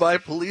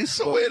 Mumbai police.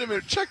 So wait a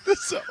minute, check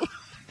this out.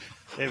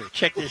 Anyway,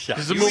 check this out.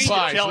 This is a You mean to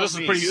Mumbai, tell so this is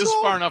me- pretty. This is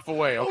far enough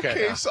away.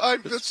 Okay. So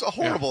that's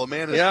horrible. A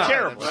man is Yeah.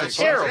 Terrible. I'm It's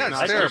so terrible. sorry.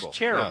 That's terrible. just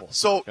terrible.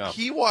 So Yeah.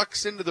 he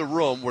walks into the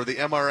room where the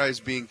MRI is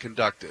being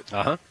conducted.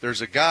 Uh-huh.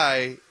 There's a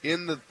guy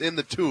in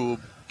the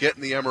tube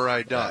getting the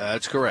MRI done.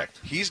 That's correct.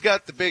 He's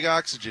got the big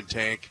oxygen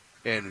tank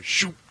and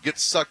shoot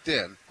gets sucked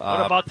in.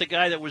 What about the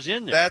guy that was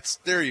in there?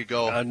 There you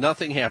go.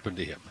 Nothing happened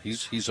to him.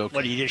 He's okay.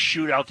 What, did he just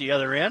shoot out the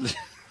other end?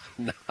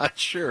 Not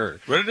sure.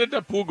 Where did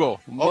the Pugo?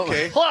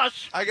 Okay.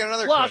 Plus, I got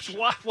another plus, question.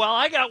 well,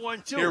 I got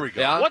one too. Here we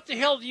go. Yeah. What the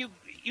hell do you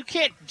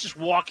can't just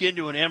walk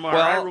into an MRI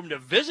Well, room to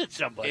visit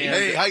somebody.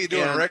 Hey, how you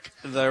doing, And Rick?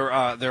 There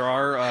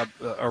are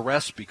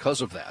arrests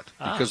because of that.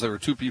 Because there were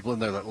two people in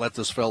there that let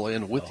this fella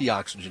in with the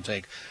oxygen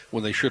tank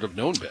when they should have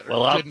known better.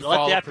 Well, Didn't let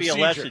follow that be a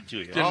procedure. lesson to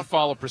you. Didn't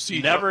follow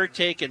procedure. Never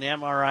take an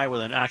MRI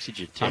with an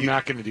oxygen tank. I'm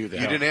not going to do that.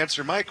 You didn't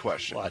answer my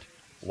question. What?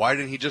 Why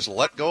didn't he just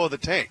let go of the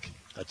tank?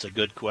 That's a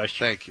good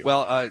question. Thank you.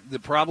 Well, the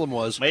problem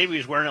was Maybe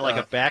he's wearing it like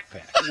a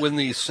backpack. when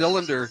the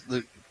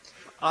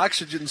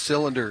oxygen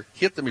cylinder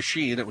hit the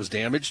machine, it was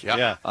damaged.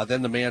 Yeah.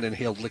 Then the man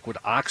inhaled liquid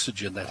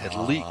oxygen that had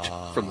leaked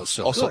from the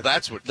cylinder. so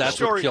that's what That's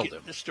killed what killed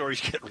him. The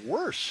story's getting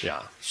worse.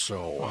 Yeah.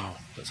 So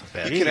that's a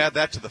bad, you can add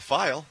that to the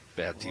file.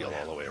 bad deal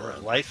all the way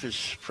around. Life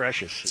is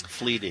precious and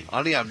fleeting.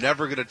 Honey, I'm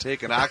never going to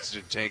take an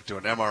oxygen tank to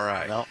an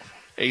MRI. No,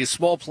 A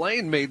small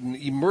plane made an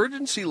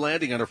emergency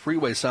landing on a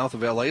freeway south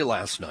of L.A.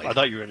 last night. I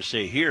thought you were going to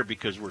say here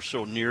because we're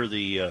so near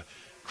the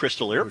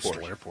Crystal Airport.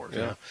 Crystal Airport,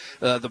 yeah.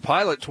 The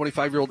pilot,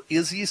 25-year-old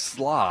Izzy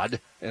Slod,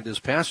 and his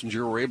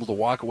passenger were able to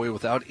walk away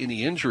without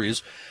any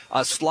injuries.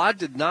 Slod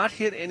did not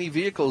hit any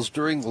vehicles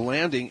during the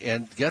landing,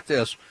 and get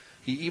this,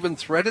 he even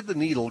threaded the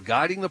needle,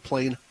 guiding the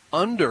plane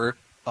under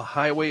a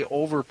highway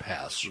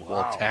overpass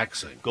while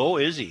taxiing. Go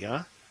Izzy,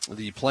 huh?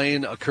 The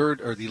landing occurred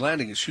around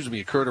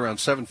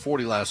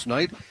 7:40 last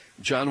night.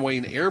 John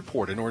Wayne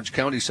Airport in Orange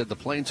County said the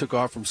plane took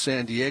off from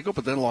San Diego,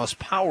 but then lost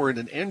power in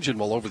an engine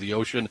while over the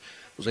ocean.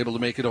 Was able to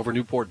make it over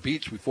Newport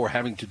Beach before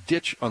having to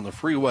ditch on the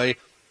freeway.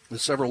 The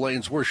several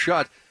lanes were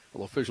shut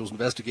while officials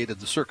investigated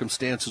the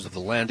circumstances of the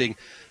landing.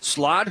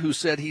 Slod, who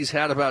said he's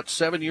had about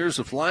 7 years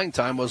of flying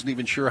time, wasn't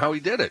even sure how he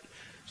did it.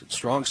 Said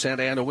strong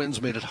Santa Ana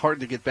winds made it hard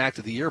to get back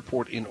to the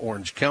airport in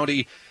Orange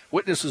County.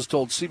 Witnesses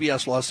told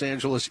CBS Los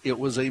Angeles it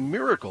was a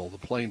miracle the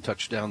plane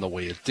touched down the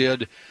way it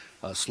did.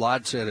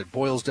 Slod said it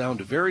boils down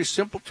to very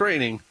simple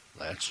training.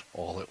 That's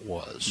all it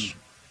was.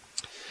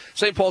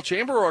 St. Paul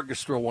Chamber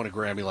Orchestra won a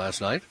Grammy last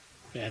night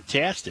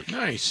Fantastic.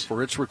 Nice.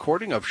 for its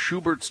recording of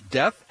Schubert's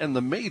Death and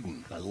the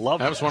Maiden I love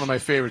that. That was one of my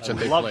favorites I that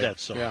they love played. that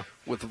song. Yeah.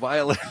 with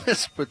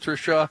violinist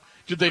Patricia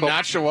Did they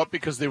not show up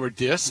because they were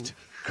dissed?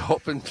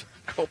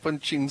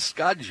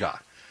 Kopachinskaja.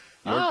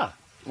 Ah,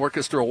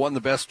 Orchestra won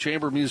the Best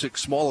Chamber Music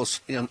Small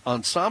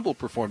Ensemble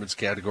Performance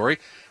category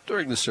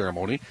during the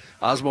ceremony.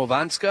 Osmo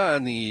Vanska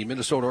and the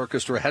Minnesota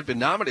Orchestra had been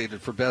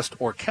nominated for Best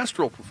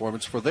Orchestral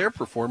Performance for their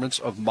performance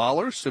of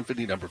Mahler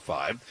Symphony No.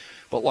 5,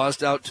 but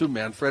lost out to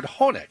Manfred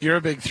Honeck. You're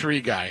a big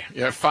 3 guy.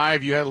 Yeah,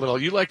 5, you had a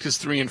little. You liked his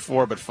 3 and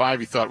 4, but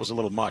 5 you thought was a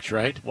little much,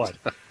 right? what?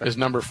 His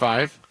number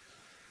 5.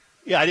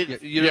 Yeah, I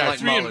didn't. You didn't like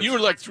 3 and, Mahler's. you were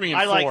like 3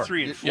 and 4. I like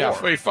 3 and 4.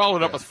 Yeah, he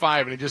followed up with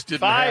 5, and he just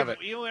didn't have Five, it.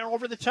 you went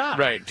over the top.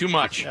 Right, too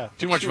much. Yeah.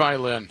 Too much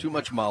violin. Too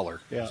much Mahler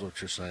Yeah. is what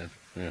you're saying.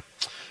 Yeah.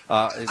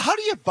 How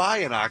do you buy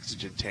an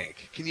oxygen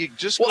tank? Can you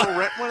just go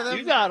rent one of them?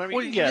 You got them. You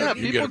can get yeah, them.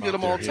 You people get get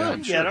 'em them all out the there, time.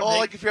 yeah. Sure. Get 'em. Oh,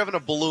 like if you're having a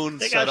balloon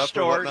They set got up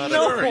stores. or whatnot.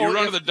 No. Sure, you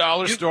run to the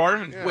dollar store.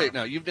 And, Wait,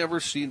 now you've never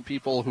seen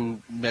people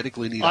who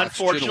medically need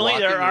oxygen Unfortunately, walking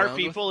there are around with-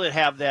 people that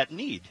have that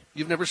need.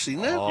 You've never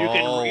seen that? You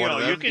can- Oh, you one know,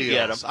 of you them can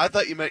get deals. 'em. I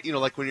thought you meant,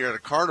 like when you're at a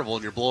carnival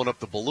and you're blowing up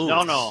the balloons.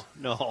 No.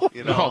 You No, know,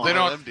 they one of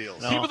don't. them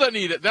deals. People that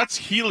need it, that's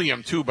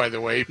helium too, by the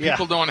way.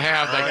 People Yeah. don't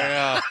have Oh,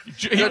 that.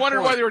 yeah. He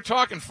wondered why they were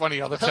talking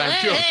funny all the time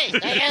too.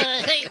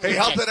 Hey,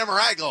 how's that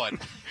MRI going?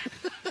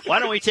 Why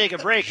don't we take a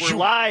break? We're Shoot.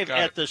 live Got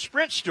at it. the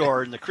Sprint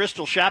store in the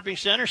Crystal Shopping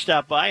Center.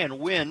 Stop by and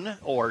win,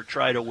 or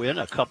try to win,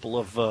 a couple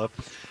of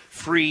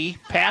free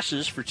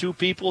passes for 2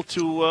 people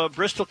to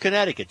Bristol,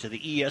 Connecticut, to the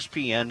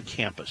ESPN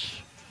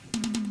campus.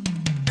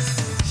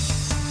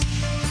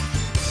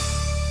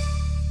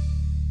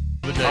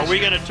 Are we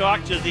going to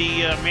talk to the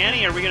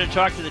Manny? Are we going to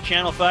talk to the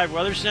Channel 5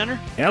 Weather Center?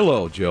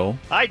 Hello, Joe.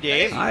 Hi,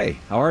 Dave. Hi.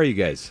 How are you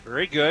guys?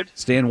 Very good.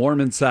 Staying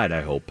warm inside,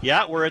 I hope.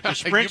 Yeah, we're at the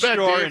Sprint You bet,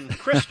 store Dave. in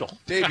Crystal.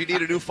 Dave, you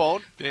need a new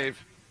phone?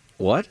 Dave,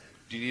 What?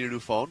 Do you need a new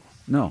phone?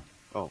 No.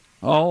 Oh.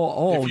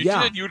 Oh, if you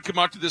yeah. did, you would come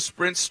out to the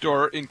Sprint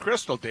store in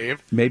Crystal,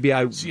 Dave. Maybe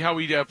I. See how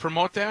we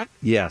promote that?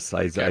 Yes,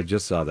 I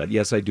just saw that.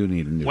 Yes, I do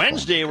need a new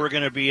Wednesday, we're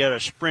going to be at a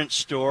Sprint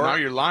store Now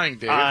you're lying,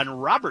 Dave. on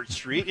Robert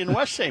Street in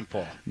West St.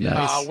 Paul. phone.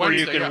 Yes. Where you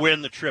Wednesday, can yeah.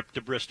 win the trip to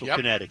Bristol, Yep.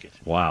 Connecticut.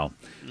 Wow.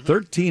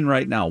 13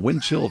 right now.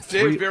 Wind chill of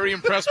Dave, 3. very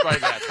impressed by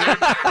that. Dave,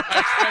 I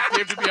expect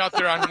Dave to be out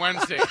there on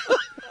Wednesday.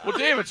 Well,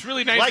 Dave, it's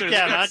really nice. Like There's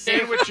that, got huh, Dave?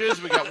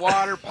 sandwiches, we got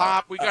water,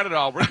 pop, we got it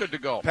all. We're good to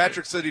go.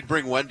 Patrick said he'd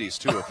bring Wendy's,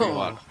 too, if you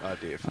want,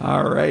 Dave.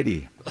 All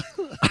righty.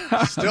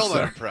 Still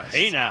not impressed.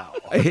 Hey, now.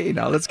 Hey,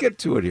 now let's get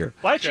to it here.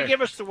 Why don't you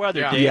give us the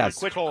weather, Yeah. Dave? Yes.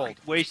 Quit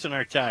wasting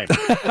our time.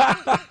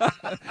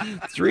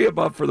 3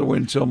 above for the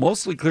wind chill.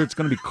 Mostly clear. It's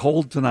going to be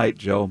cold tonight,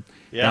 Joe.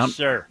 Yes,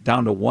 sir.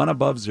 Down to 1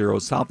 above 0.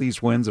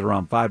 Southeast winds at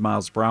around 5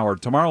 miles per hour.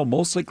 Tomorrow,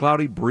 mostly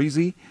cloudy,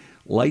 breezy.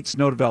 Light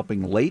snow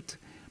developing late,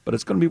 but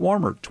it's going to be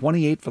warmer.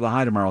 28 for the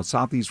high tomorrow.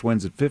 Southeast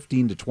winds at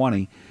 15 to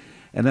 20.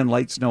 And then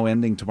light snow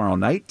ending tomorrow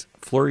night.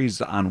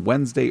 Flurries on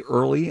Wednesday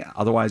early,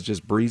 otherwise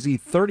just breezy.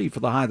 30 for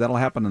the high. That'll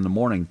happen in the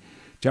morning.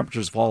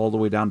 Temperatures fall all the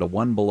way down to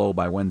 1 below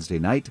by Wednesday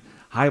night.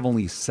 High of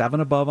only 7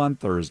 above on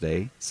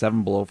Thursday,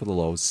 7 below for the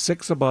low,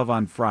 6 above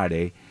on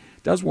Friday.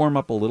 Does warm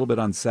up a little bit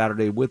on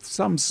Saturday with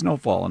some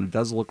snowfall, and it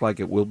does look like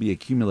it will be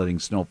accumulating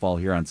snowfall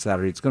here on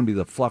Saturday. It's going to be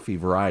the fluffy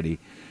variety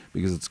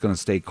because it's going to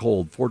stay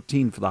cold.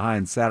 14 for the high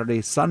on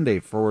Saturday. Sunday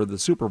for the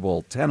Super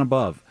Bowl, 10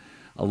 above.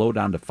 A low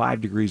down to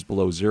 5 degrees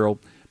below zero.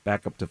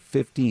 Back up to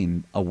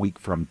 15 a week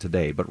from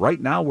today. But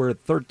right now we're at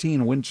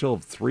 13, wind chill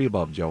of 3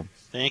 above, Joe.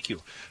 Thank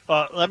you.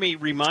 Let me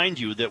remind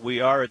you that we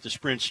are at the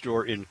Sprint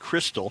store in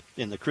Crystal,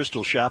 in the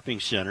Crystal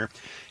Shopping Center,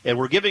 and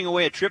we're giving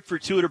away a trip for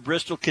 2 to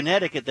Bristol,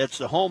 Connecticut. That's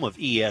the home of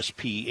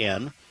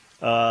ESPN.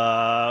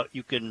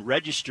 You can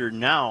register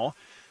now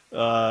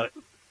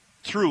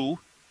through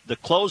the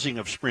closing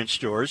of Sprint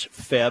stores,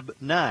 Feb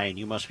 9.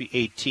 You must be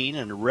 18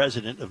 and a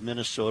resident of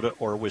Minnesota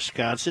or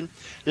Wisconsin.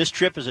 This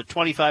trip is a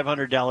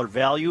 $2,500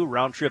 value,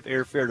 round-trip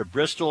airfare to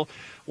Bristol,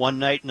 1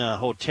 night in a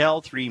hotel,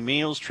 3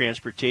 meals,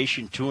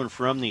 transportation to and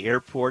from the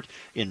airport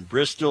in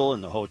Bristol,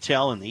 and the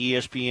hotel and the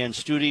ESPN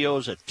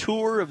studios, a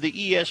tour of the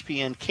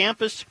ESPN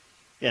campus,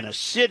 and a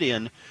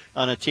sit-in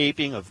on a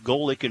taping of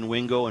Golick and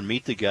Wingo and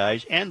Meet the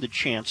Guys, and the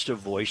chance to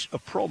voice a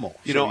promo.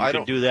 You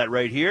can do that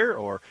right here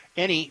or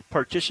any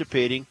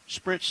participating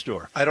Sprint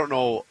store. I don't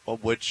know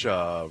which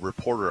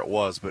reporter it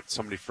was, but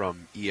somebody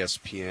from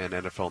ESPN,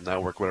 NFL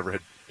Network, whatever,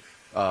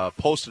 had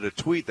posted a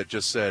tweet that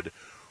just said,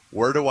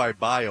 "Where do I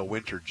buy a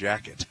winter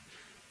jacket?"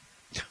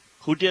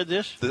 Who did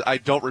this? I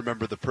don't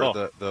remember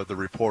the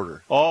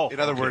reporter. Oh,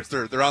 in other okay. words,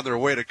 they're on their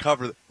way to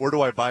cover. Where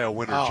do I buy a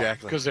winter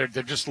jacket? Because they're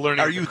just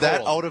learning. Are you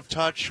that out of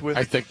touch with?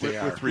 I think they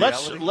are. With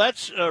reality?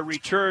 Let's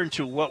return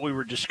to what we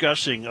were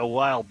discussing a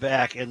while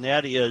back, and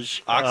that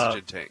is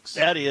oxygen tanks.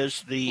 That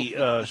is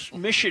the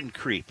mission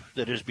creep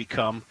that has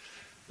become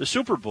the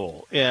Super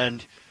Bowl.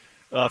 And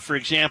for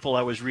example,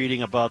 I was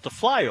reading about the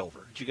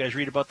flyover. Did you guys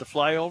read about the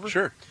flyover?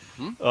 Sure.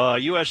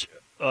 U.S.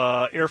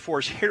 Air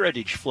Force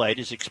Heritage Flight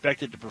is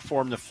expected to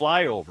perform the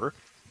flyover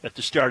at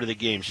the start of the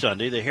game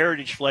Sunday. The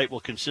Heritage Flight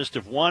will consist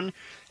of 1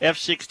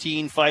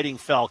 F-16 Fighting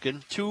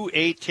Falcon, 2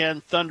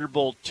 A-10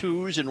 Thunderbolt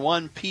IIs, and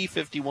 1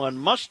 P-51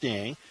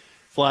 Mustang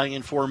flying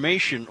in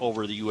formation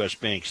over the U.S.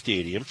 Bank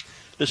Stadium.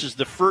 This is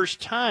the first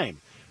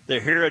time the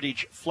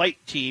Heritage Flight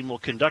team will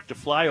conduct a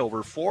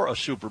flyover for a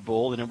Super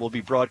Bowl, and it will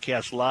be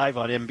broadcast live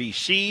on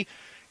NBC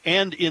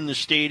and in the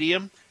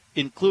stadium,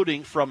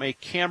 including from a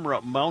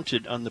camera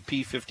mounted on the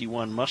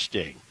P-51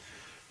 Mustang.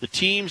 The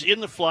teams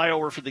in the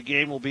flyover for the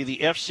game will be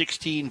the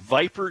F-16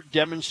 Viper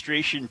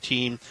demonstration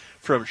team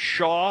from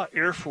Shaw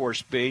Air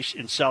Force Base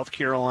in South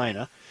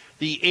Carolina,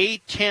 the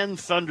A-10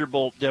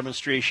 Thunderbolt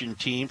demonstration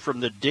team from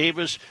the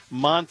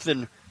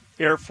Davis-Monthan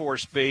Air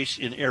Force Base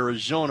in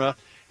Arizona,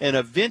 and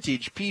a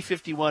vintage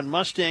P-51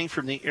 Mustang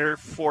from the Air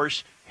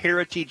Force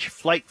Heritage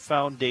Flight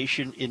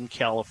Foundation in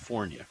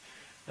California.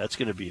 That's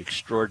going to be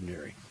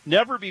extraordinary.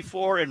 Never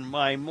before in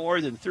my more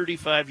than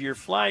 35-year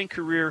flying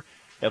career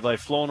have I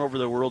flown over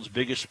the world's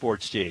biggest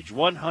sports stage.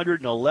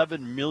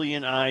 111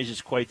 million eyes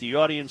is quite the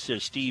audience,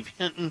 says Steve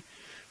Hinton,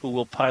 who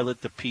will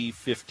pilot the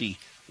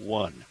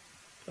P-51.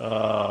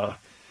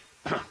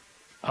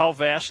 How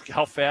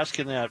fast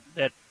can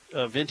that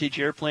vintage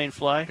airplane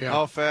fly? Yeah.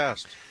 How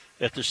fast?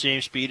 At the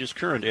same speed as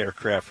current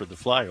aircraft for the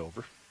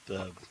flyover.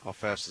 How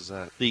fast is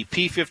that? The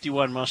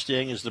P-51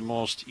 Mustang is the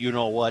most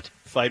you-know-what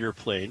fighter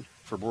plane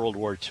from World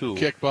War II.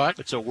 Kick butt?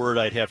 It's a word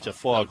I'd have to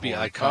fog. That would be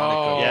iconic.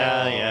 Oh,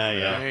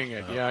 Yeah. Dang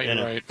it. Yeah, And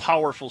you're a right.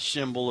 powerful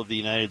symbol of the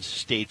United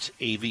States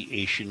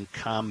aviation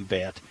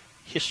combat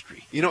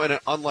history. You know, and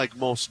unlike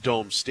most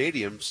dome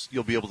stadiums,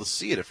 you'll be able to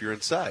see it if you're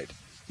inside.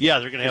 Yeah,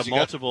 they're going to have You got-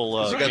 multiple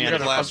you got the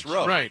vantage glass points.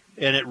 row. Right.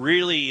 And it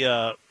really,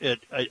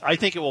 I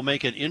think it will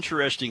make an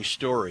interesting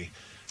story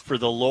for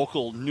the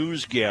local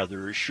news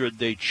gatherers should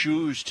they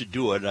choose to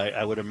do it.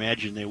 I would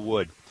imagine they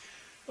would.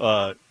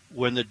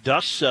 When the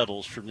dust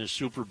settles from this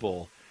Super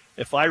Bowl,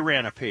 if I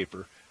ran a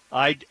paper,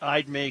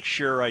 I'd make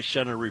sure I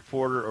sent a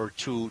reporter or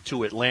two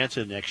to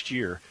Atlanta next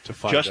year To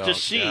find just to out,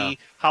 see yeah.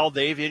 how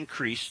they've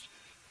increased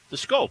the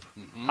scope.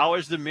 How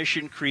has the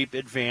mission creep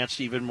advanced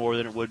even more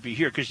than it would be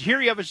here? Because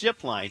here you have a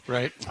zip line.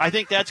 Right. I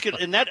think that's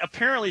good, and that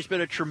apparently has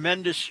been a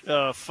tremendous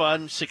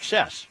fun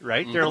success.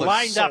 Right? They're Well,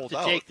 lined it's up sold to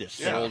out. take this.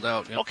 Yeah. Sold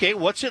out. Yep. Okay,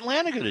 what's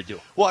Atlanta going to do?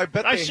 Well, I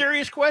bet A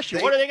serious question.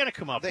 What are they going to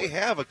come up They with?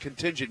 have a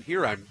contingent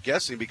here, I'm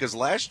guessing, because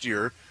last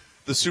year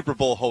the Super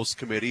Bowl host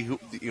committee,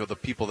 the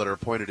people that are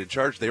appointed in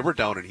charge, they were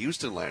down in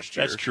Houston last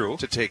year. That's true.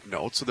 To take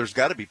notes. So there's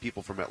got to be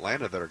people from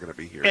Atlanta that are going to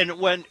be here. And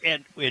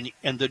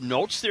and the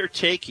notes they're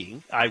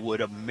taking, I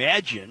would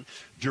imagine,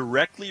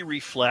 directly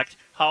reflect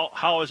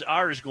how is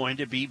ours going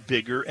to be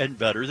bigger and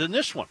better than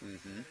this one?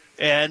 Mm-hmm.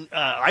 And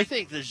I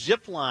think the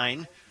zip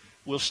line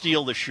will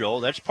steal the show.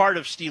 That's part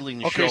of stealing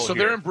the show. Okay, so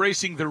here. they're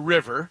embracing the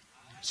river.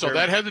 So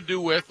that had to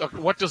do with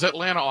what does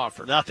Atlanta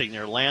offer? Nothing.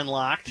 They're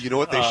landlocked. You know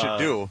what they should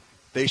do?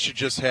 They should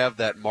just have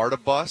that MARTA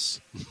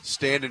bus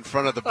stand in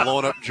front of the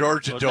blown-up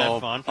Georgia Wasn't that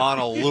Dome fun? on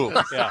a loop.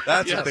 Yeah.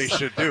 That's what they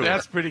should do.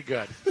 That's pretty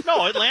good.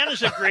 No,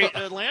 Atlanta's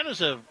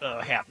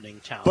a happening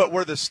town. But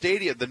where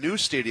the new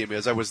stadium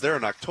is, I was there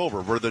in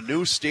October, where the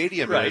new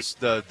stadium Right. is,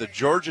 the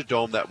Georgia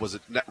Dome that was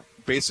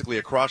basically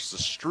across the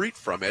street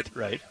from it,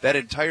 Right. that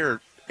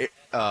entire,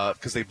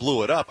 because they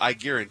blew it up, I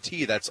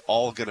guarantee that's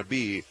all going to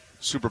be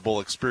Super Bowl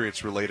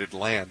experience related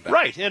land.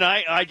 Right, and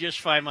I just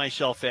find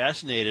myself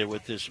fascinated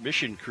with this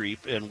mission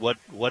creep and what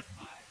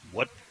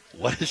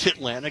is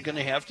Atlanta going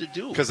to have to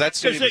do? Because that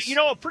stadium is,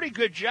 a pretty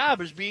good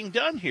job is being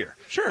done here.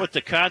 Sure. With the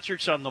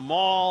concerts on the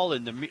mall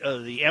and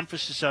the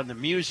emphasis on the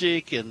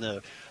music and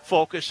the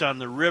focus on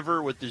the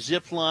river with the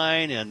zip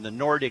line and the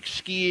Nordic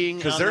skiing.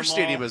 because on their the mall.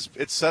 stadium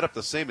it's set up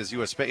the same as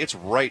US Bank. It's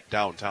right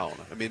downtown.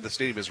 I mean, the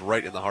stadium is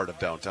right in the heart of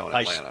downtown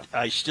Atlanta.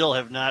 I still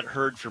have not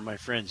heard from my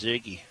friend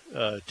Ziggy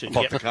About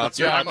the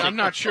concert? Yeah, I'm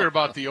not sure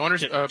about the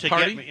owners'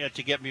 party.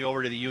 to get me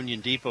over to the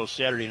Union Depot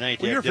Saturday night.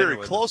 to Well, have you're dinner very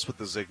with close with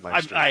the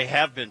Zigmeister. I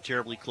have been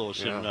terribly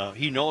close, Yeah. and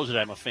he knows that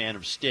I'm a fan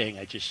of Sting.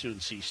 I just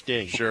soon see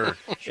Sting. Sure.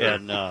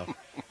 And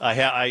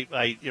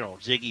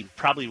Ziggy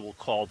probably will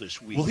call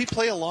this week. Will he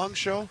play a long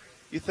show,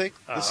 you think,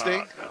 the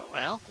Sting?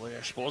 Well,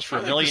 I suppose for I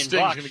 $1 think million the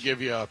Sting's bucks. going to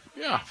give you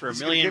For $1 He's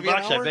million gonna give you an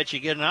bucks, I hour? bet you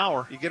get an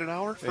hour. You get an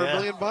hour for Yeah, $1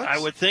 million bucks? I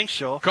would think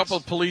so. a couple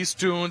of police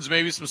tunes,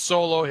 maybe some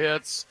solo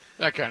hits,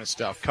 that kind of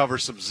stuff. Cover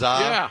some za.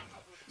 Yeah.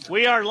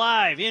 We are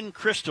live in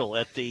Crystal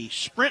at the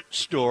Sprint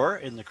store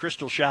in the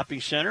Crystal Shopping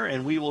Center,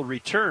 and we will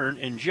return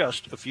in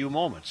just a few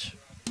moments.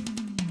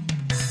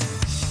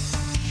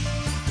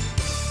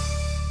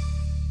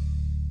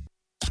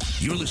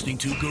 You're listening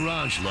to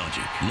Garage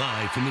Logic,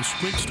 live from the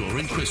Sprint store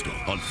in Crystal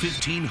on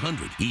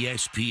 1500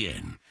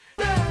 ESPN.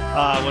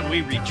 When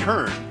we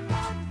return,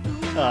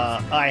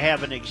 I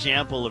have an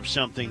example of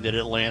something that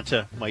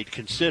Atlanta might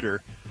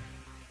consider.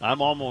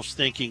 I'm almost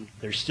thinking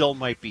there still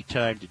might be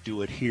time to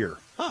do it here.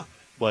 Huh.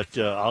 But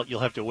you'll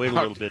have to wait a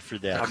little bit for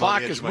The that. I'm on clock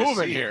the edge is of my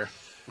moving seat. here.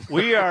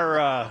 We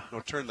are No,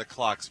 turn the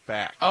clocks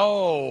back.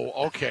 Oh,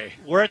 okay.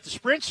 we're at the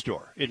Sprint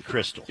store in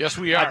Crystal. Yes,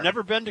 we are. I've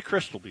never been to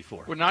Crystal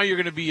before. Well, now you're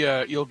going to be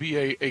you'll be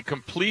a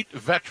complete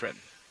veteran.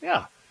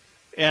 Yeah,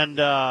 and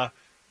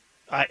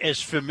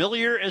as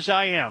familiar as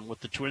I am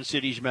with the Twin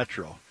Cities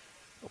Metro,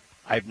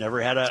 I've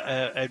never had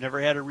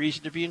a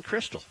reason to be in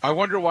Crystal. I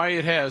wonder why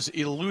it has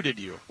eluded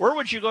you. Where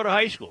would you go to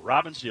high school?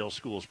 Robbinsdale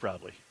schools,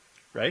 probably,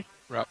 right?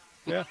 Rob.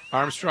 Yeah,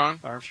 Armstrong.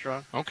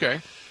 Armstrong.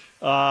 Okay.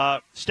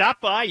 Stop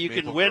by. You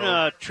Maple can win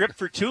Grove. a trip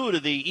for two to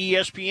the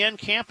ESPN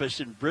campus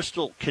in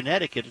Bristol,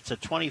 Connecticut. It's a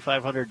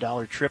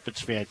 $2,500 trip.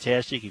 It's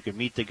fantastic. You can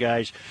meet the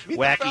guys, Meet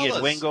the Wacky and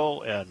fellas.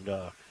 Wingo, and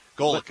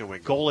Golick and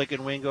Wingo. Golick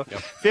and Wingo.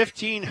 Yep.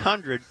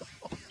 1,500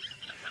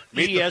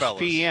 Meet the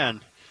fellas. ESPN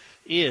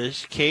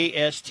is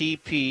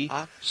KSTP,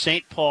 Huh?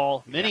 St.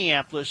 Paul,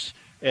 Minneapolis,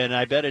 and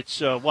I bet it's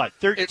 13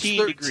 It's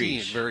 13.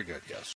 degrees. Very good, yes.